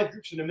all our live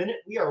groups in a minute.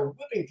 We are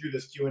whipping through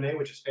this Q&A,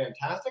 which is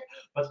fantastic.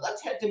 But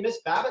let's head to Miss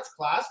Babbitt's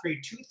class,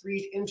 grade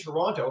 2-3 in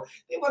Toronto.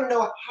 They want to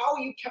know how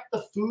you kept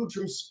the food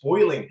from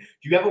spoiling.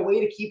 Do you have a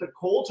way to keep it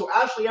cold? So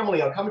Ashley,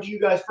 Emily, I'll come to you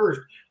guys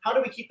first. How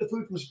do we keep the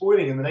food from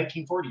spoiling in the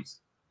 1940s?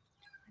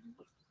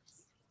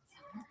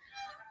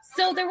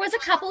 So there was a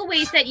couple of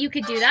ways that you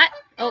could do that.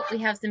 Oh, we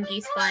have some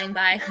geese flying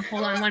by.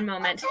 Hold on one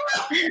moment.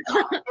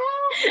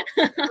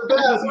 They're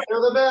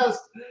the best.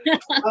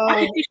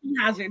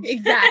 Hazards.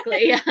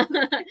 Exactly.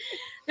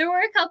 There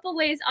were a couple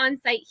ways on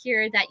site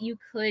here that you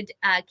could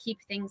keep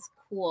things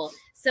cool.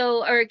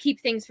 Or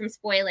keep things from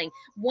spoiling.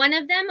 One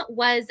of them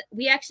was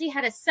we actually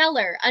had a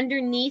cellar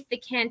underneath the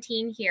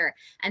canteen here.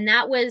 And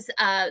that was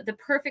the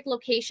perfect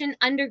location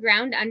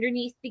underground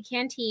underneath the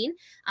canteen.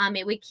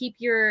 It would keep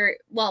a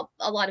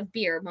lot of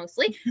beer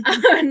mostly,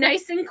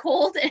 nice and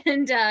cold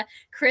and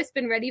crisp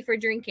and ready for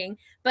drinking.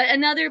 But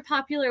another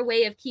popular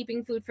way of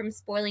keeping food from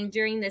spoiling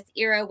during this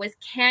era was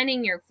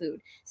canning your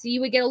food. So you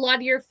would get a lot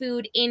of your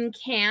food in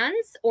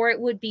cans or it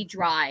would be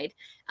dried.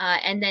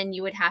 And then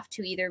you would have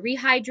to either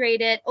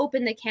rehydrate it,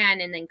 open the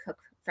can, and then cook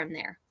from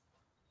there.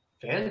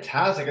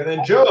 Fantastic. And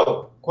then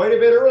Joe, quite a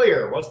bit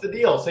earlier. What's the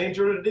deal? Same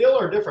sort of deal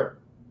or different?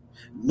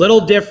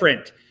 Little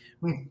different.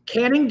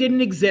 Canning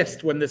didn't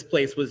exist when this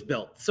place was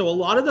built. So a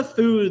lot of the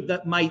food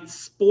that might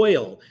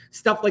spoil,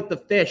 stuff like the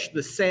fish,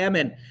 the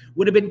salmon,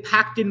 would have been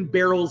packed in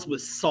barrels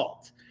with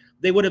salt.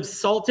 They would have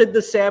salted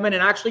the salmon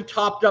and actually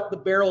topped up the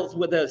barrels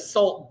with a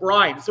salt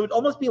brine. So it'd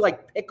almost be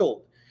like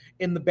pickled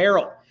in the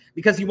barrel,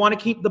 because you want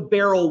to keep the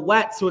barrel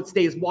wet so it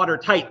stays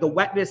watertight. The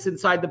wetness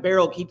inside the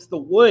barrel keeps the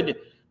wood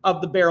of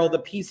the barrel, the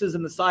pieces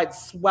in the sides,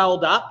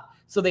 swelled up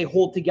so they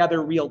hold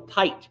together real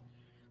tight.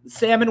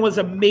 Salmon was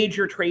a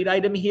major trade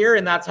item here,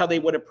 and that's how they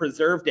would have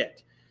preserved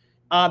it.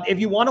 If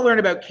you want to learn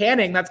about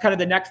canning, that's kind of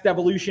the next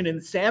evolution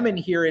in salmon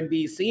here in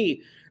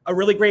BC. A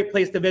really great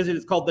place to visit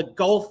is called the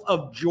Gulf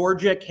of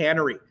Georgia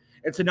Cannery.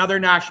 It's another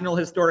National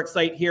Historic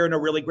Site here and a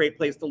really great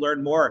place to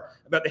learn more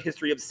about the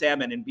history of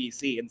salmon in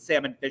BC and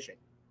salmon fishing.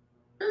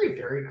 Very,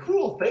 very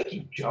cool. Thank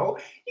you, Joe.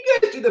 You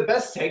guys do the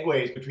best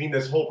segues between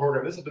this whole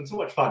program. This has been so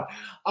much fun.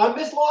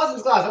 Miss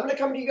Lawson's class, I'm going to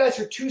come to you guys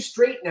for 2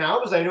 straight now,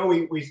 because I know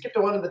we skipped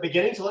a one at the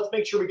beginning, so let's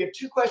make sure we get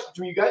 2 questions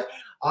from you guys.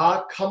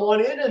 Come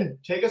on in and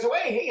take us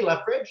away. Hey,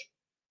 Lethbridge.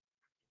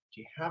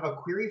 Do you have a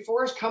query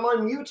for us? Come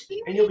on mute,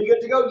 and you'll be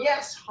good to go.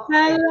 Yes.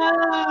 Hello.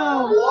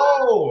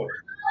 Hello.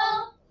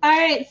 All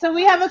right, so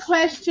we have a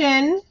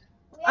question.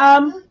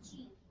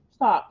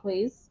 Stop,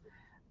 please.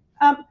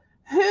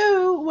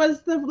 Who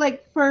was the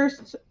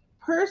first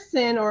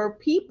person or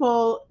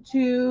people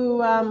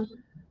to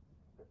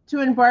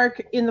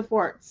embark in the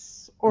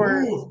forts?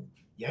 Or ooh,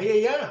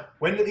 yeah.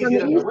 When did these from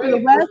get the east underway? to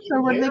the west,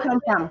 or where did they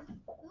come from?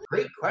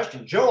 Great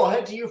question, Joe. I'll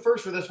head to you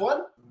first for this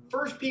one.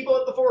 First people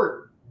at the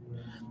fort.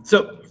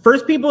 So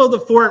first people of the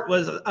fort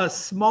was a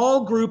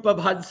small group of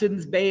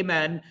Hudson's Bay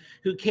men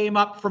who came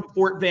up from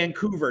Fort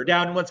Vancouver,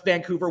 down in what's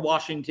Vancouver,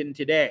 Washington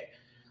today.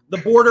 The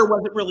border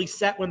wasn't really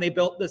set when they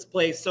built this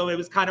place, so it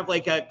was kind of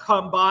like a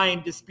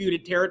combined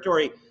disputed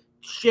territory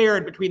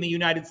shared between the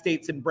United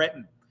States and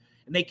Britain.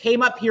 And they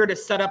came up here to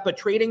set up a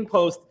trading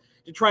post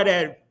to try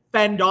to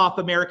fend off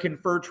American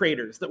fur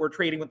traders that were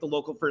trading with the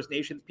local First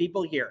Nations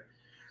people here.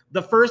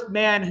 The first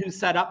man who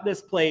set up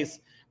this place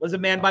was a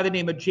man by the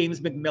name of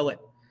James McMillan.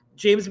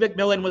 James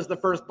McMillan was the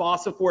first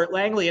boss of Fort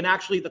Langley, and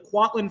actually the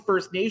Kwantlen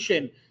First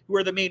Nation, who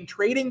are the main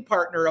trading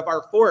partner of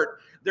our fort,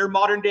 their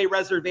modern-day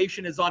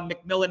reservation is on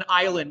McMillan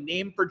Island,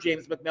 named for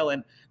James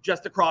McMillan,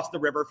 just across the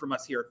river from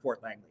us here at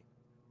Fort Langley.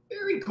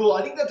 Very cool.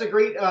 I think that's a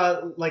great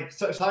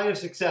sign of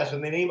success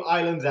when they name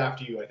islands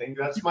after you. I think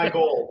that's my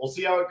goal. We'll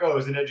see how it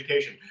goes in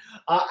education.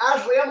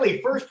 Ashley,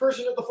 Emily, first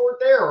person at the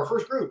fort there, or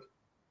first group?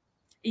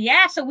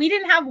 Yeah, so we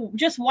didn't have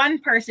just one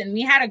person.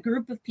 We had a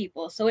group of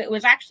people. So it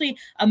was actually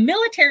a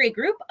military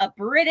group, a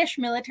British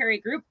military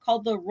group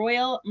called the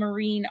Royal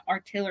Marine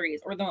Artillery,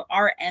 or the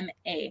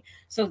RMA.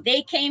 So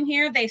they came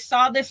here. They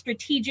saw the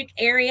strategic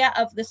area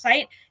of the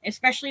site,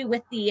 especially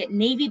with the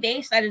Navy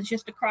base that is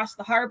just across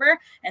the harbor.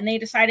 And they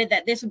decided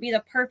that this would be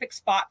the perfect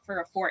spot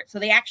for a fort. So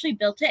they actually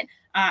built it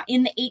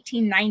in the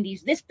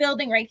 1890s. This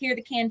building right here,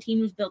 the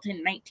canteen, was built in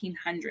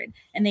 1900.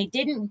 And they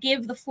didn't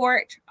give the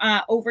fort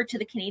over to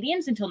the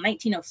Canadians until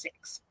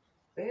 1906.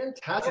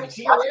 Fantastic.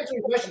 See, you're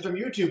answering questions from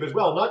YouTube as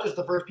well, not just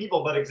the first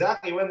people, but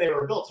exactly when they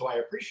were built. So I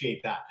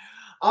appreciate that.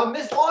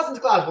 Miss Lawson's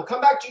class, we'll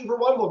come back to you for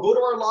one. We'll go to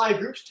our live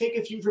groups, take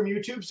a few from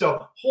YouTube.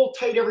 So hold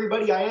tight,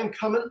 everybody. I am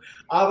coming.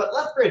 But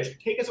Lethbridge,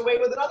 take us away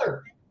with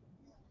another.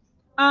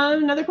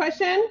 Another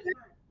question.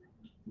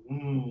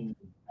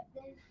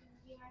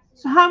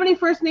 So how many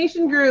First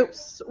Nation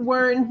groups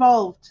were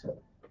involved?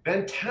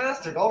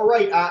 Fantastic. All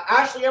right.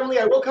 Ashley, Emily,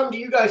 I will come to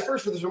you guys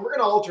first for this one. We're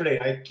going to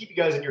alternate. I keep you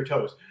guys on your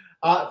toes.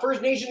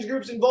 First Nations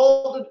groups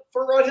involved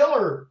for Rod Hill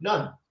or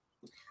none?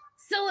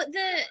 So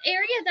the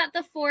area that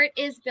the fort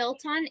is built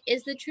on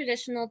is the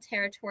traditional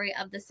territory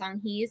of the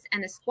Songhees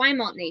and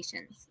Esquimalt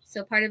nations.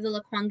 So part of the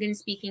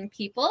Lekwungen-speaking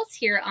peoples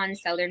here on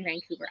southern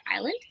Vancouver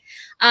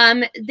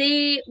Island.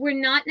 They were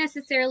not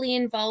necessarily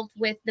involved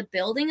with the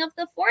building of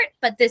the fort,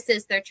 but this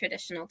is their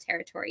traditional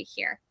territory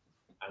here.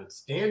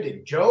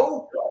 Outstanding.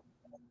 Joe?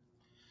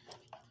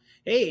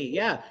 Hey,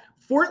 yeah.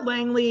 Fort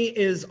Langley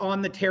is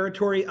on the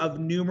territory of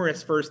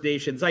numerous First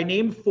Nations. I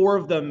named 4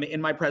 of them in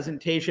my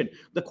presentation: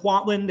 the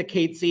Kwantlen, the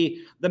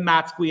Katzie, the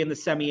Matsqui, and the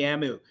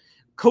Semiahmoo.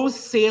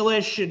 Coast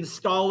Salish and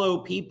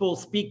Stalo people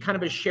speak kind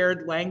of a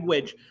shared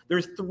language.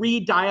 There's 3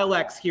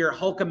 dialects here: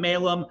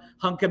 Hulkamalum,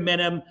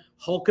 Hunkaminum,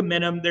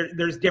 Hulkaminum.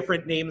 There's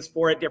different names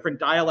for it, different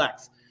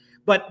dialects.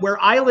 But where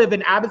I live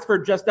in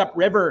Abbotsford, just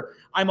upriver,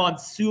 I'm on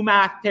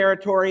Sumac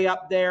territory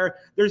up there.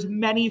 There's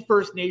many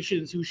First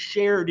Nations who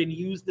shared and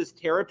used this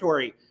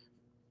territory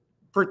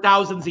for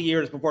thousands of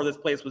years before this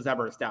place was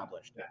ever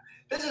established. Yeah.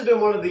 This has been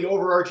one of the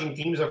overarching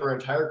themes of our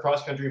entire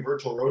cross-country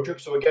virtual road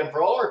trip. So again,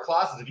 for all our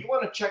classes, if you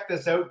want to check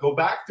this out, go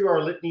back through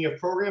our litany of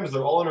programs.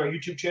 They're all on our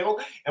YouTube channel.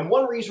 And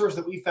one resource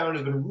that we found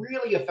has been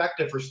really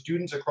effective for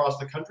students across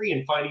the country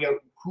in finding out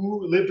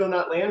who lived on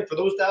that land for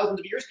those thousands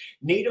of years,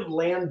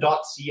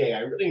 nativeland.ca. I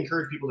really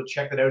encourage people to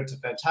check that out. It's a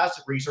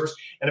fantastic resource.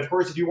 And of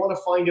course, if you want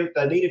to find out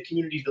the native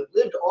communities that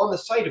lived on the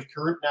site of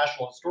current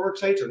National Historic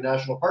Sites or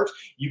national parks,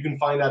 you can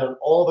find that on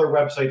all their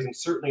websites and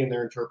certainly in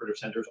their interpretive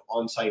centers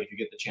on site if you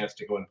get the chance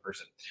to go in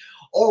person.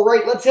 All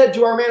right, let's head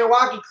to our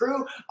Maniwaki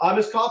crew.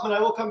 Miss Kaufman,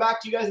 I will come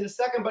back to you guys in a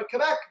second, but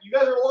Quebec, you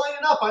guys are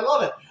lining up. I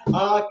love it. Come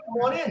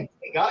on in.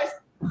 Hey, guys.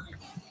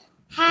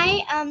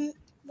 Hi,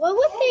 what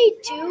would they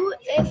do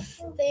if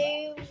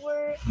they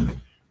were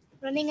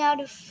running out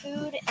of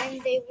food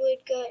and they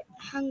would get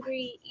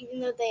hungry even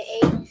though they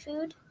ate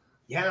food?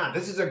 Yeah,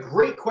 this is a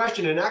great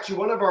question. And actually,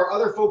 one of our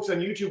other folks on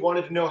YouTube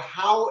wanted to know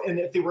how and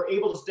if they were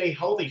able to stay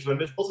healthy. So in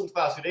Miss Wilson's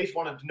class today, she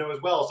wanted to know as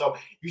well. So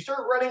if you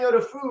start running out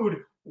of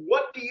food,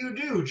 what do you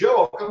do?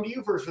 Joe, I'll come to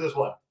you first for this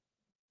one.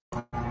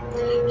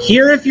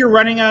 Here, if you're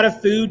running out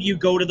of food, you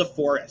go to the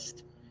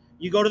forest.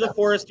 You go to the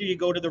forest or you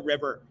go to the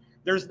river.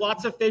 There's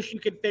lots of fish you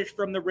can fish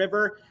from the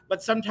river,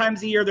 but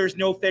sometimes a year there's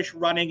no fish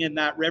running in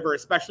that river,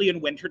 especially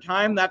in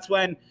wintertime. That's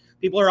when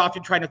people are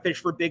often trying to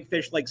fish for big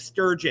fish like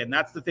sturgeon.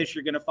 That's the fish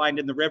you're going to find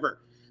in the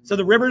river. So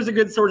the river is a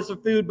good source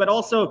of food, but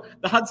also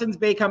the Hudson's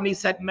Bay Company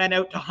sent men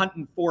out to hunt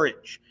and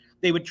forage.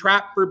 They would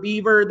trap for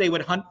beaver, they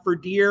would hunt for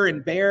deer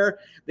and bear,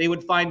 they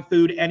would find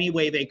food any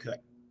way they could.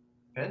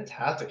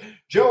 Fantastic.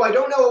 Joe, I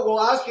don't know.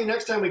 We'll ask you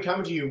next time we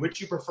come to you which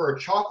you prefer,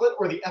 chocolate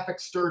or the epic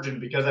sturgeon,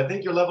 because I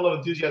think your level of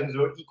enthusiasm is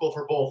about equal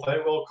for both. I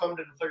will come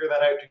to figure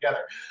that out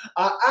together.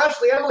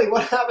 Ashley, Emily,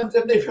 what happens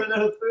if they run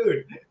out of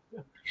food?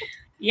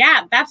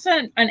 Yeah, that's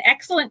an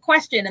excellent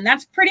question. And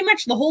that's pretty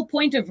much the whole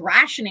point of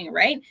rationing,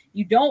 right?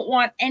 You don't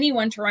want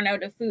anyone to run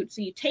out of food.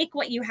 So you take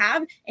what you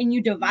have and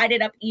you divide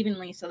it up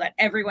evenly so that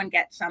everyone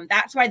gets some.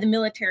 That's why the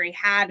military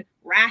had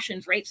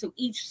rations, right? So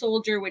each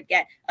soldier would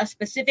get a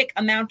specific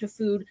amount of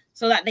food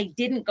so that they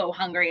didn't go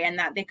hungry and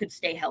that they could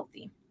stay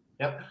healthy.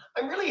 Yep.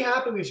 I'm really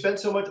happy we've spent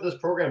so much of this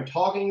program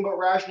talking about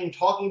rationing,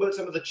 talking about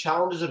some of the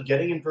challenges of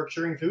getting and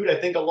procuring food. I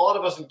think a lot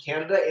of us in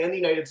Canada and the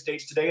United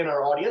States today in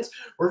our audience,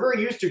 we're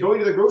very used to going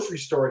to the grocery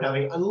store and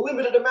having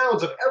unlimited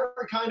amounts of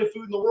every kind of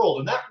food in the world.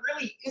 And that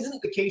really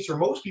isn't the case for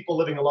most people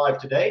living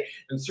alive today,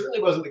 and certainly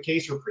wasn't the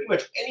case for pretty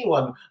much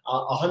anyone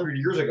 100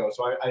 years ago.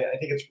 So I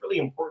think it's really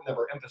important that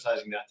we're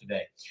emphasizing that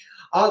today.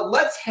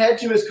 Let's head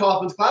to Ms.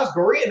 Kaufman's class,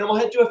 Gory, and then we'll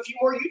head to a few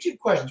more YouTube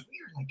questions.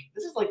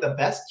 This is like the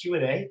best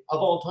Q&A of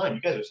all time.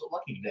 You guys are so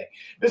lucky today.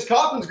 Ms.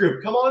 Kaufman's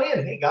group, come on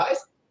in. Hey, guys.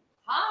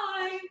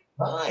 Hi.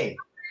 Hi.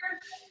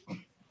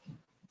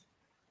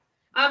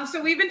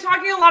 So we've been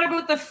talking a lot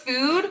about the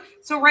food.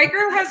 So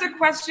Riker has a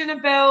question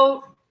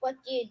about what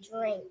do you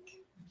drink?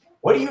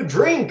 What do you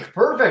drink?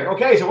 Perfect.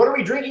 Okay, so what are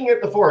we drinking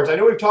at the forts? I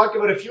know we've talked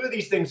about a few of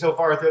these things so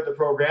far throughout the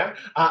program.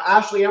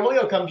 Ashley, Emily,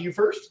 I'll come to you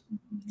first.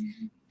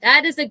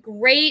 That is a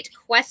great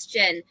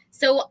question.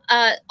 So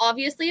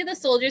obviously the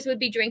soldiers would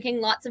be drinking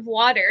lots of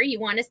water. You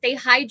want to stay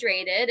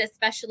hydrated,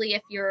 especially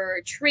if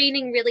you're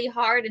training really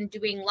hard and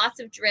doing lots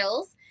of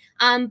drills.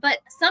 But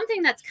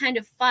something that's kind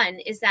of fun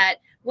is that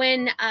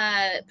when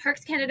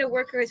Parks Canada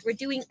workers were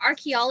doing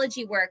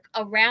archaeology work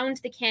around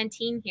the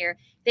canteen here,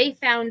 they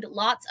found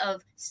lots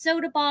of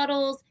soda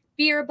bottles,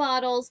 beer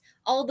bottles,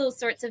 all those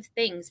sorts of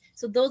things.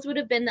 So those would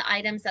have been the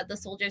items that the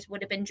soldiers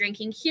would have been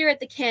drinking here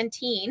at the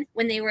canteen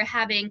when they were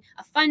having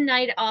a fun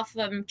night off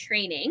from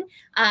training.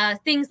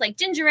 Things like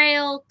ginger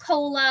ale,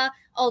 cola,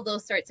 all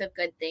those sorts of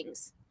good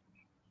things.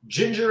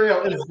 Ginger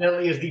ale,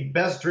 incidentally, is the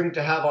best drink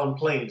to have on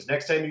planes.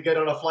 Next time you get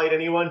on a flight,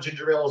 anyone,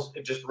 ginger ale,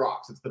 it just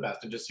rocks. It's the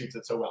best. It just suits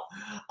it so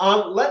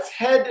well. Let's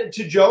head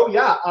to Joe.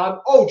 Yeah.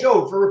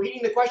 Joe, for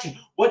repeating the question,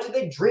 what do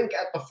they drink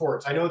at the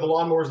forts? I know the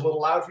lawnmower is a little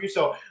loud for you,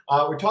 so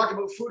we're talking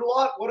about food a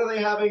lot. What are they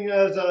having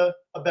as a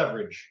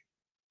beverage?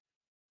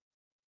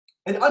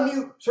 And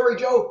unmute. Sorry,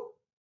 Joe.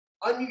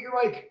 Unmute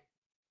your mic.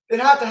 It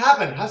has to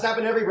happen. It has to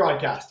happen every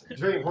broadcast. It's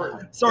very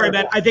important. Sorry,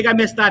 Ben. I think I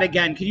missed that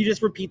again. Can you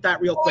just repeat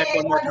that real quick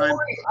one more time?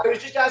 I was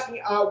just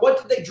asking,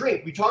 what did they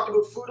drink? We talked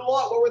about food a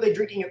lot. What were they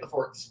drinking at the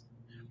forts?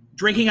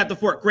 Drinking at the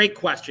fort. Great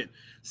question.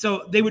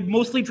 So they would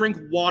mostly drink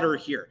water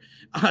here.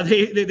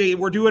 They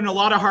were doing a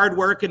lot of hard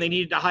work and they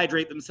needed to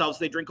hydrate themselves.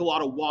 So they drink a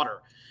lot of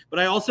water. But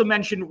I also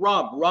mentioned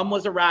rum. Rum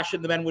was a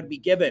ration the men would be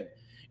given.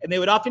 And they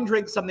would often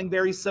drink something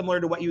very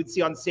similar to what you would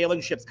see on sailing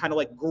ships, kind of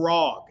like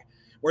grog,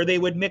 where they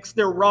would mix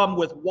their rum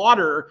with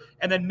water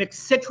and then mix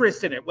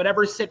citrus in it,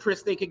 whatever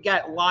citrus they could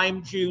get,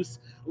 lime juice,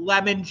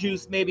 lemon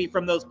juice, maybe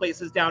from those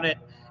places down at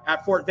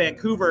Fort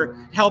Vancouver,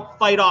 help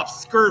fight off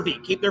scurvy,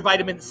 keep their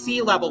vitamin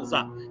C levels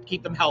up,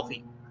 keep them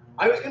healthy.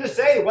 I was going to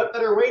say, what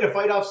better way to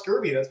fight off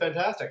scurvy? That's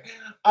fantastic.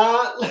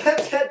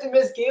 Let's head to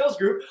Miss Gale's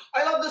group.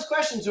 I love this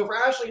question. So for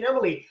Ashley and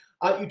Emily,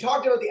 you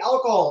talked about the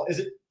alcohol. Is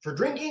it for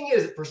drinking?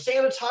 Is it for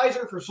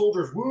sanitizer for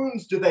soldiers'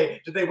 wounds? Did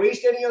they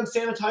waste any on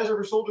sanitizer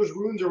for soldiers'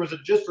 wounds, or was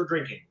it just for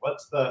drinking?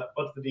 What's the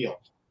deal?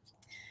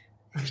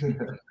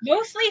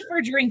 Mostly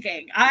for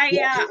drinking.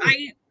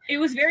 It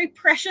was very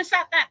precious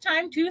at that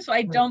time too, so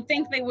I don't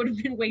think they would have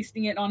been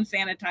wasting it on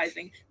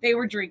sanitizing. They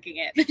were drinking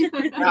it.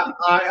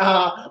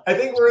 I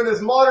think we're in this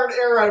modern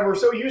era and we're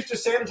so used to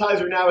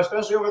sanitizer now,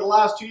 especially over the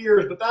last 2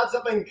 years. But that's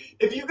something,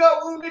 if you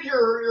got wounded,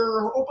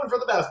 you're hoping for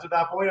the best at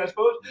that point, I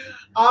suppose.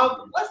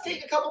 Let's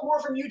take a couple more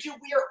from YouTube.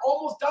 We are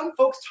almost done,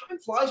 folks. Time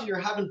flies and you're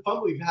having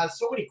fun. We've had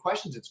so many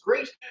questions. It's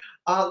great.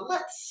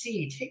 Let's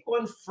see. Take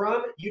one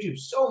from YouTube.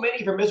 So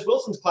many from Miss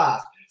Wilson's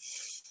class.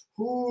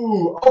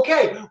 Ooh,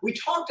 okay. We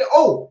talked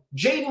to,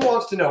 Jaden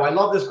wants to know. I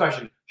love this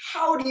question.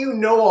 How do you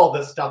know all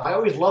this stuff? I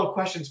always love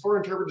questions for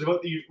interpreters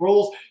about these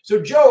roles. So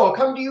Joe, I'll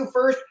come to you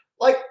first.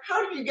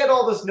 How did you get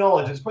all this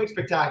knowledge? It's quite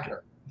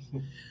spectacular.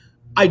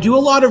 I do a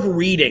lot of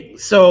reading.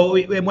 So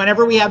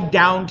whenever we have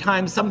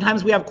downtime,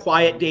 sometimes we have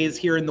quiet days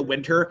here in the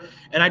winter,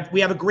 and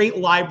we have a great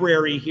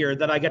library here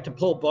that I get to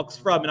pull books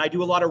from, and I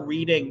do a lot of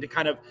reading to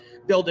kind of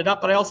build it up,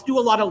 but I also do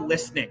a lot of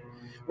listening.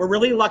 We're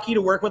really lucky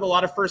to work with a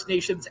lot of First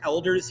Nations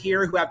elders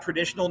here who have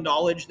traditional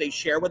knowledge they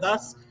share with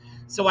us.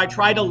 So I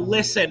try to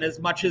listen as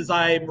much as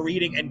I'm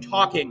reading and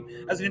talking.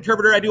 As an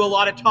interpreter, I do a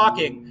lot of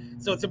talking.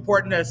 So it's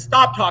important to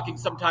stop talking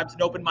sometimes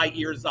and open my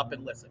ears up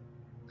and listen.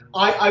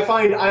 I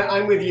find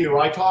I'm with you.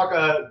 I talk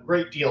a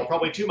great deal,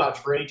 probably too much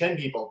for any 10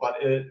 people, but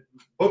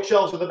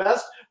bookshelves are the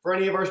best. For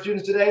any of our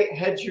students today,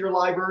 head to your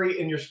library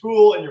in your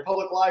school, in your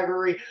public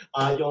library.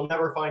 You'll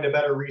never find a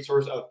better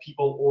resource of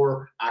people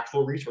or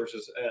actual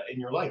resources in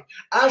your life.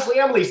 Ashley,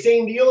 Emily,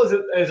 same deal? Is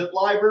it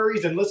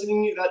libraries and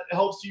listening that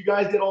helps you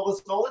guys get all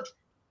this knowledge?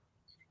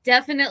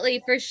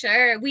 Definitely, for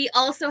sure. We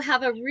also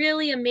have a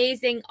really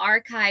amazing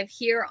archive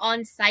here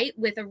on site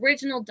with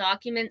original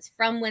documents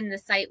from when the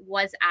site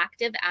was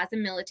active as a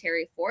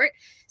military fort.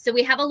 So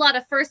we have a lot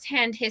of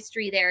firsthand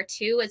history there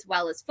too, as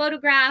well as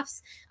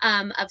photographs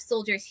of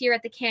soldiers here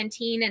at the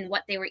canteen and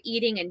what they were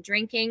eating and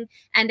drinking.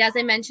 And as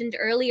I mentioned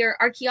earlier,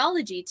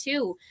 archaeology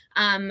too.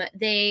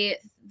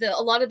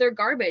 A lot of their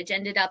garbage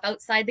ended up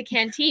outside the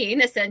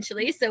canteen,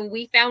 essentially. So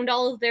we found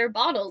all of their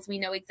bottles. We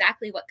know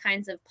exactly what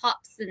kinds of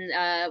pops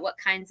and what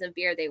kinds of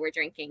beer they were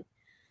drinking.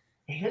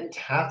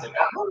 Fantastic.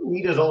 How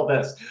neat is all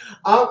this?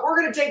 We're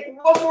going to take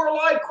one more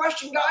live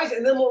question, guys,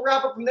 and then we'll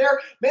wrap up from there.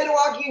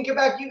 Maniwaki and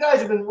Quebec, you guys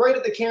have been right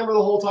at the camera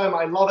the whole time.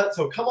 I love it.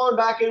 So come on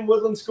back in,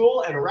 Woodland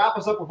School, and wrap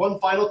us up with one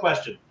final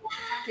question.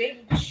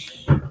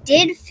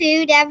 Did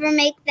food ever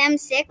make them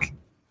sick?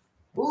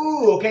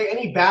 Ooh, okay.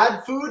 Any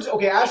bad foods?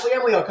 Okay, Ashley,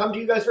 Emily, I'll come to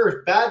you guys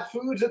first. Bad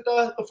foods at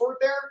the fort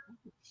there?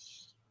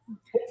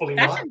 Hopefully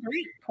not. That's a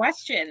great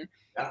question.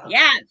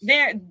 Yeah,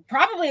 there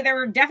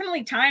were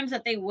definitely times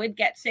that they would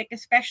get sick,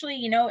 especially,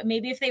 you know,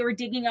 maybe if they were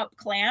digging up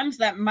clams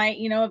that might,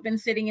 you know, have been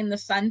sitting in the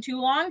sun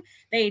too long.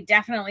 They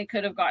definitely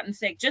could have gotten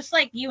sick. Just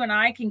like you and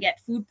I can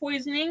get food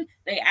poisoning,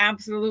 they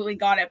absolutely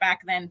got it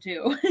back then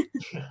too.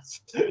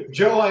 Yes.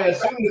 Joe, I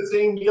assume the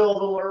same deal a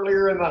little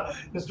earlier in the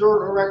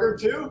historical record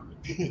too?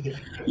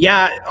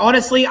 Yeah,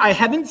 honestly, I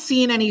haven't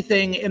seen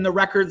anything in the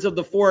records of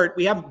the fort.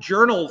 We have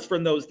journals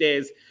from those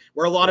days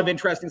where a lot of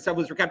interesting stuff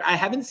was recorded. I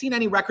haven't seen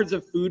any records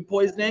of food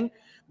poisoning,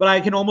 but I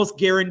can almost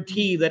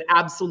guarantee that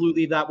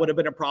absolutely that would have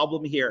been a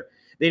problem here.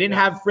 They didn't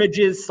have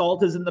fridges.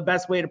 Salt isn't the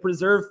best way to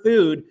preserve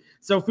food.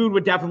 So food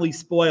would definitely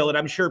spoil it.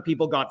 I'm sure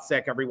people got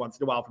sick every once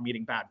in a while from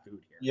eating bad food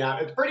here. Yeah,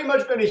 it's pretty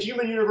much been a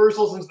human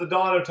universal since the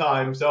dawn of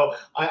time. So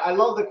I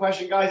love the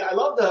question, guys. I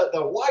love the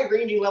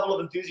wide-ranging level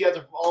of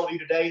enthusiasm from all of you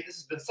today. This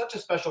has been such a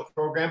special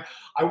program.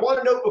 I want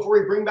to note before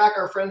we bring back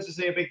our friends to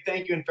say a big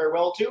thank you and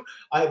farewell to,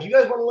 if you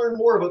guys want to learn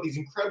more about these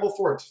incredible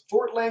forts,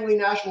 Fort Langley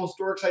National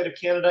Historic Site of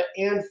Canada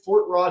and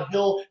Fort Rod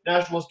Hill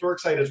National Historic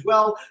Site as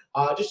well,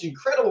 just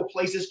incredible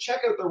places.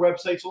 Check out their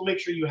websites. We'll make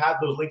sure you have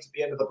those links at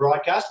the end of the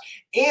broadcast.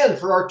 And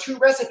for our 2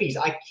 recipes,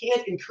 I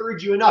can't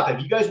encourage you enough.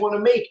 If you guys want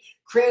to make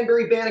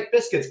cranberry bannock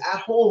biscuits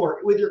at home or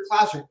with your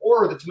classroom,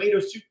 or the tomato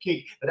soup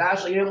cake that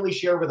Ashley and Emily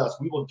share with us,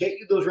 we will get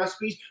you those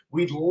recipes.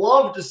 We'd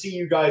love to see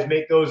you guys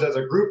make those as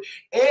a group.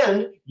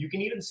 And you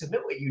can even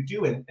submit what you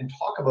do and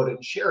talk about it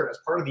and share it as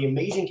part of the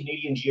amazing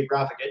Canadian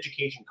Geographic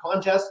Education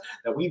contest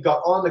that we've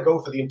got on the go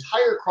for the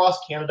entire Cross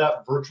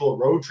Canada virtual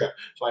road trip.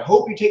 So I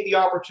hope you take the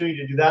opportunity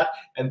to do that.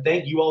 And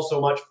thank you all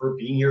so much for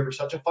being here for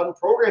such a fun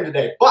program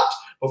today. But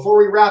before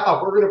we wrap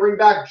up, we're going to bring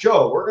back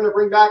Joe. We're going to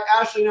bring back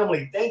Ashley and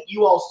Emily. Thank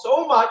you all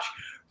so much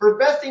for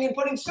investing and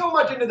putting so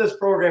much into this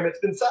program. It's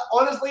been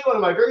honestly one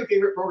of my very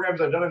favorite programs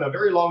I've done in a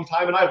very long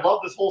time, and I love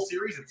this whole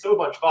series. It's so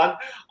much fun,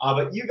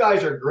 but you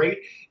guys are great.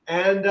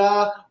 And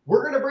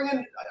we're going to bring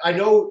in, I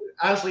know,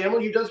 Ashley,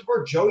 Emily, you've done this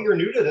before. Joe, you're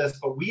new to this,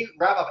 but we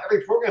wrap up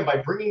every program by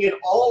bringing in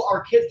all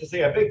our kids to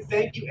say a big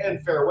thank you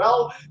and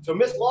farewell. So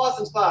Miss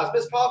Lawson's class,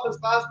 Miss Kaufman's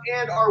class,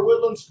 and our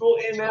Woodland School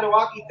in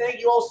Maniwaki,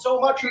 thank you all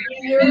so much for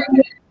being here.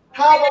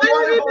 Have a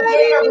wonderful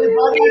day,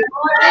 everybody.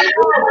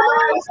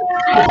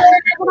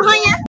 Bye.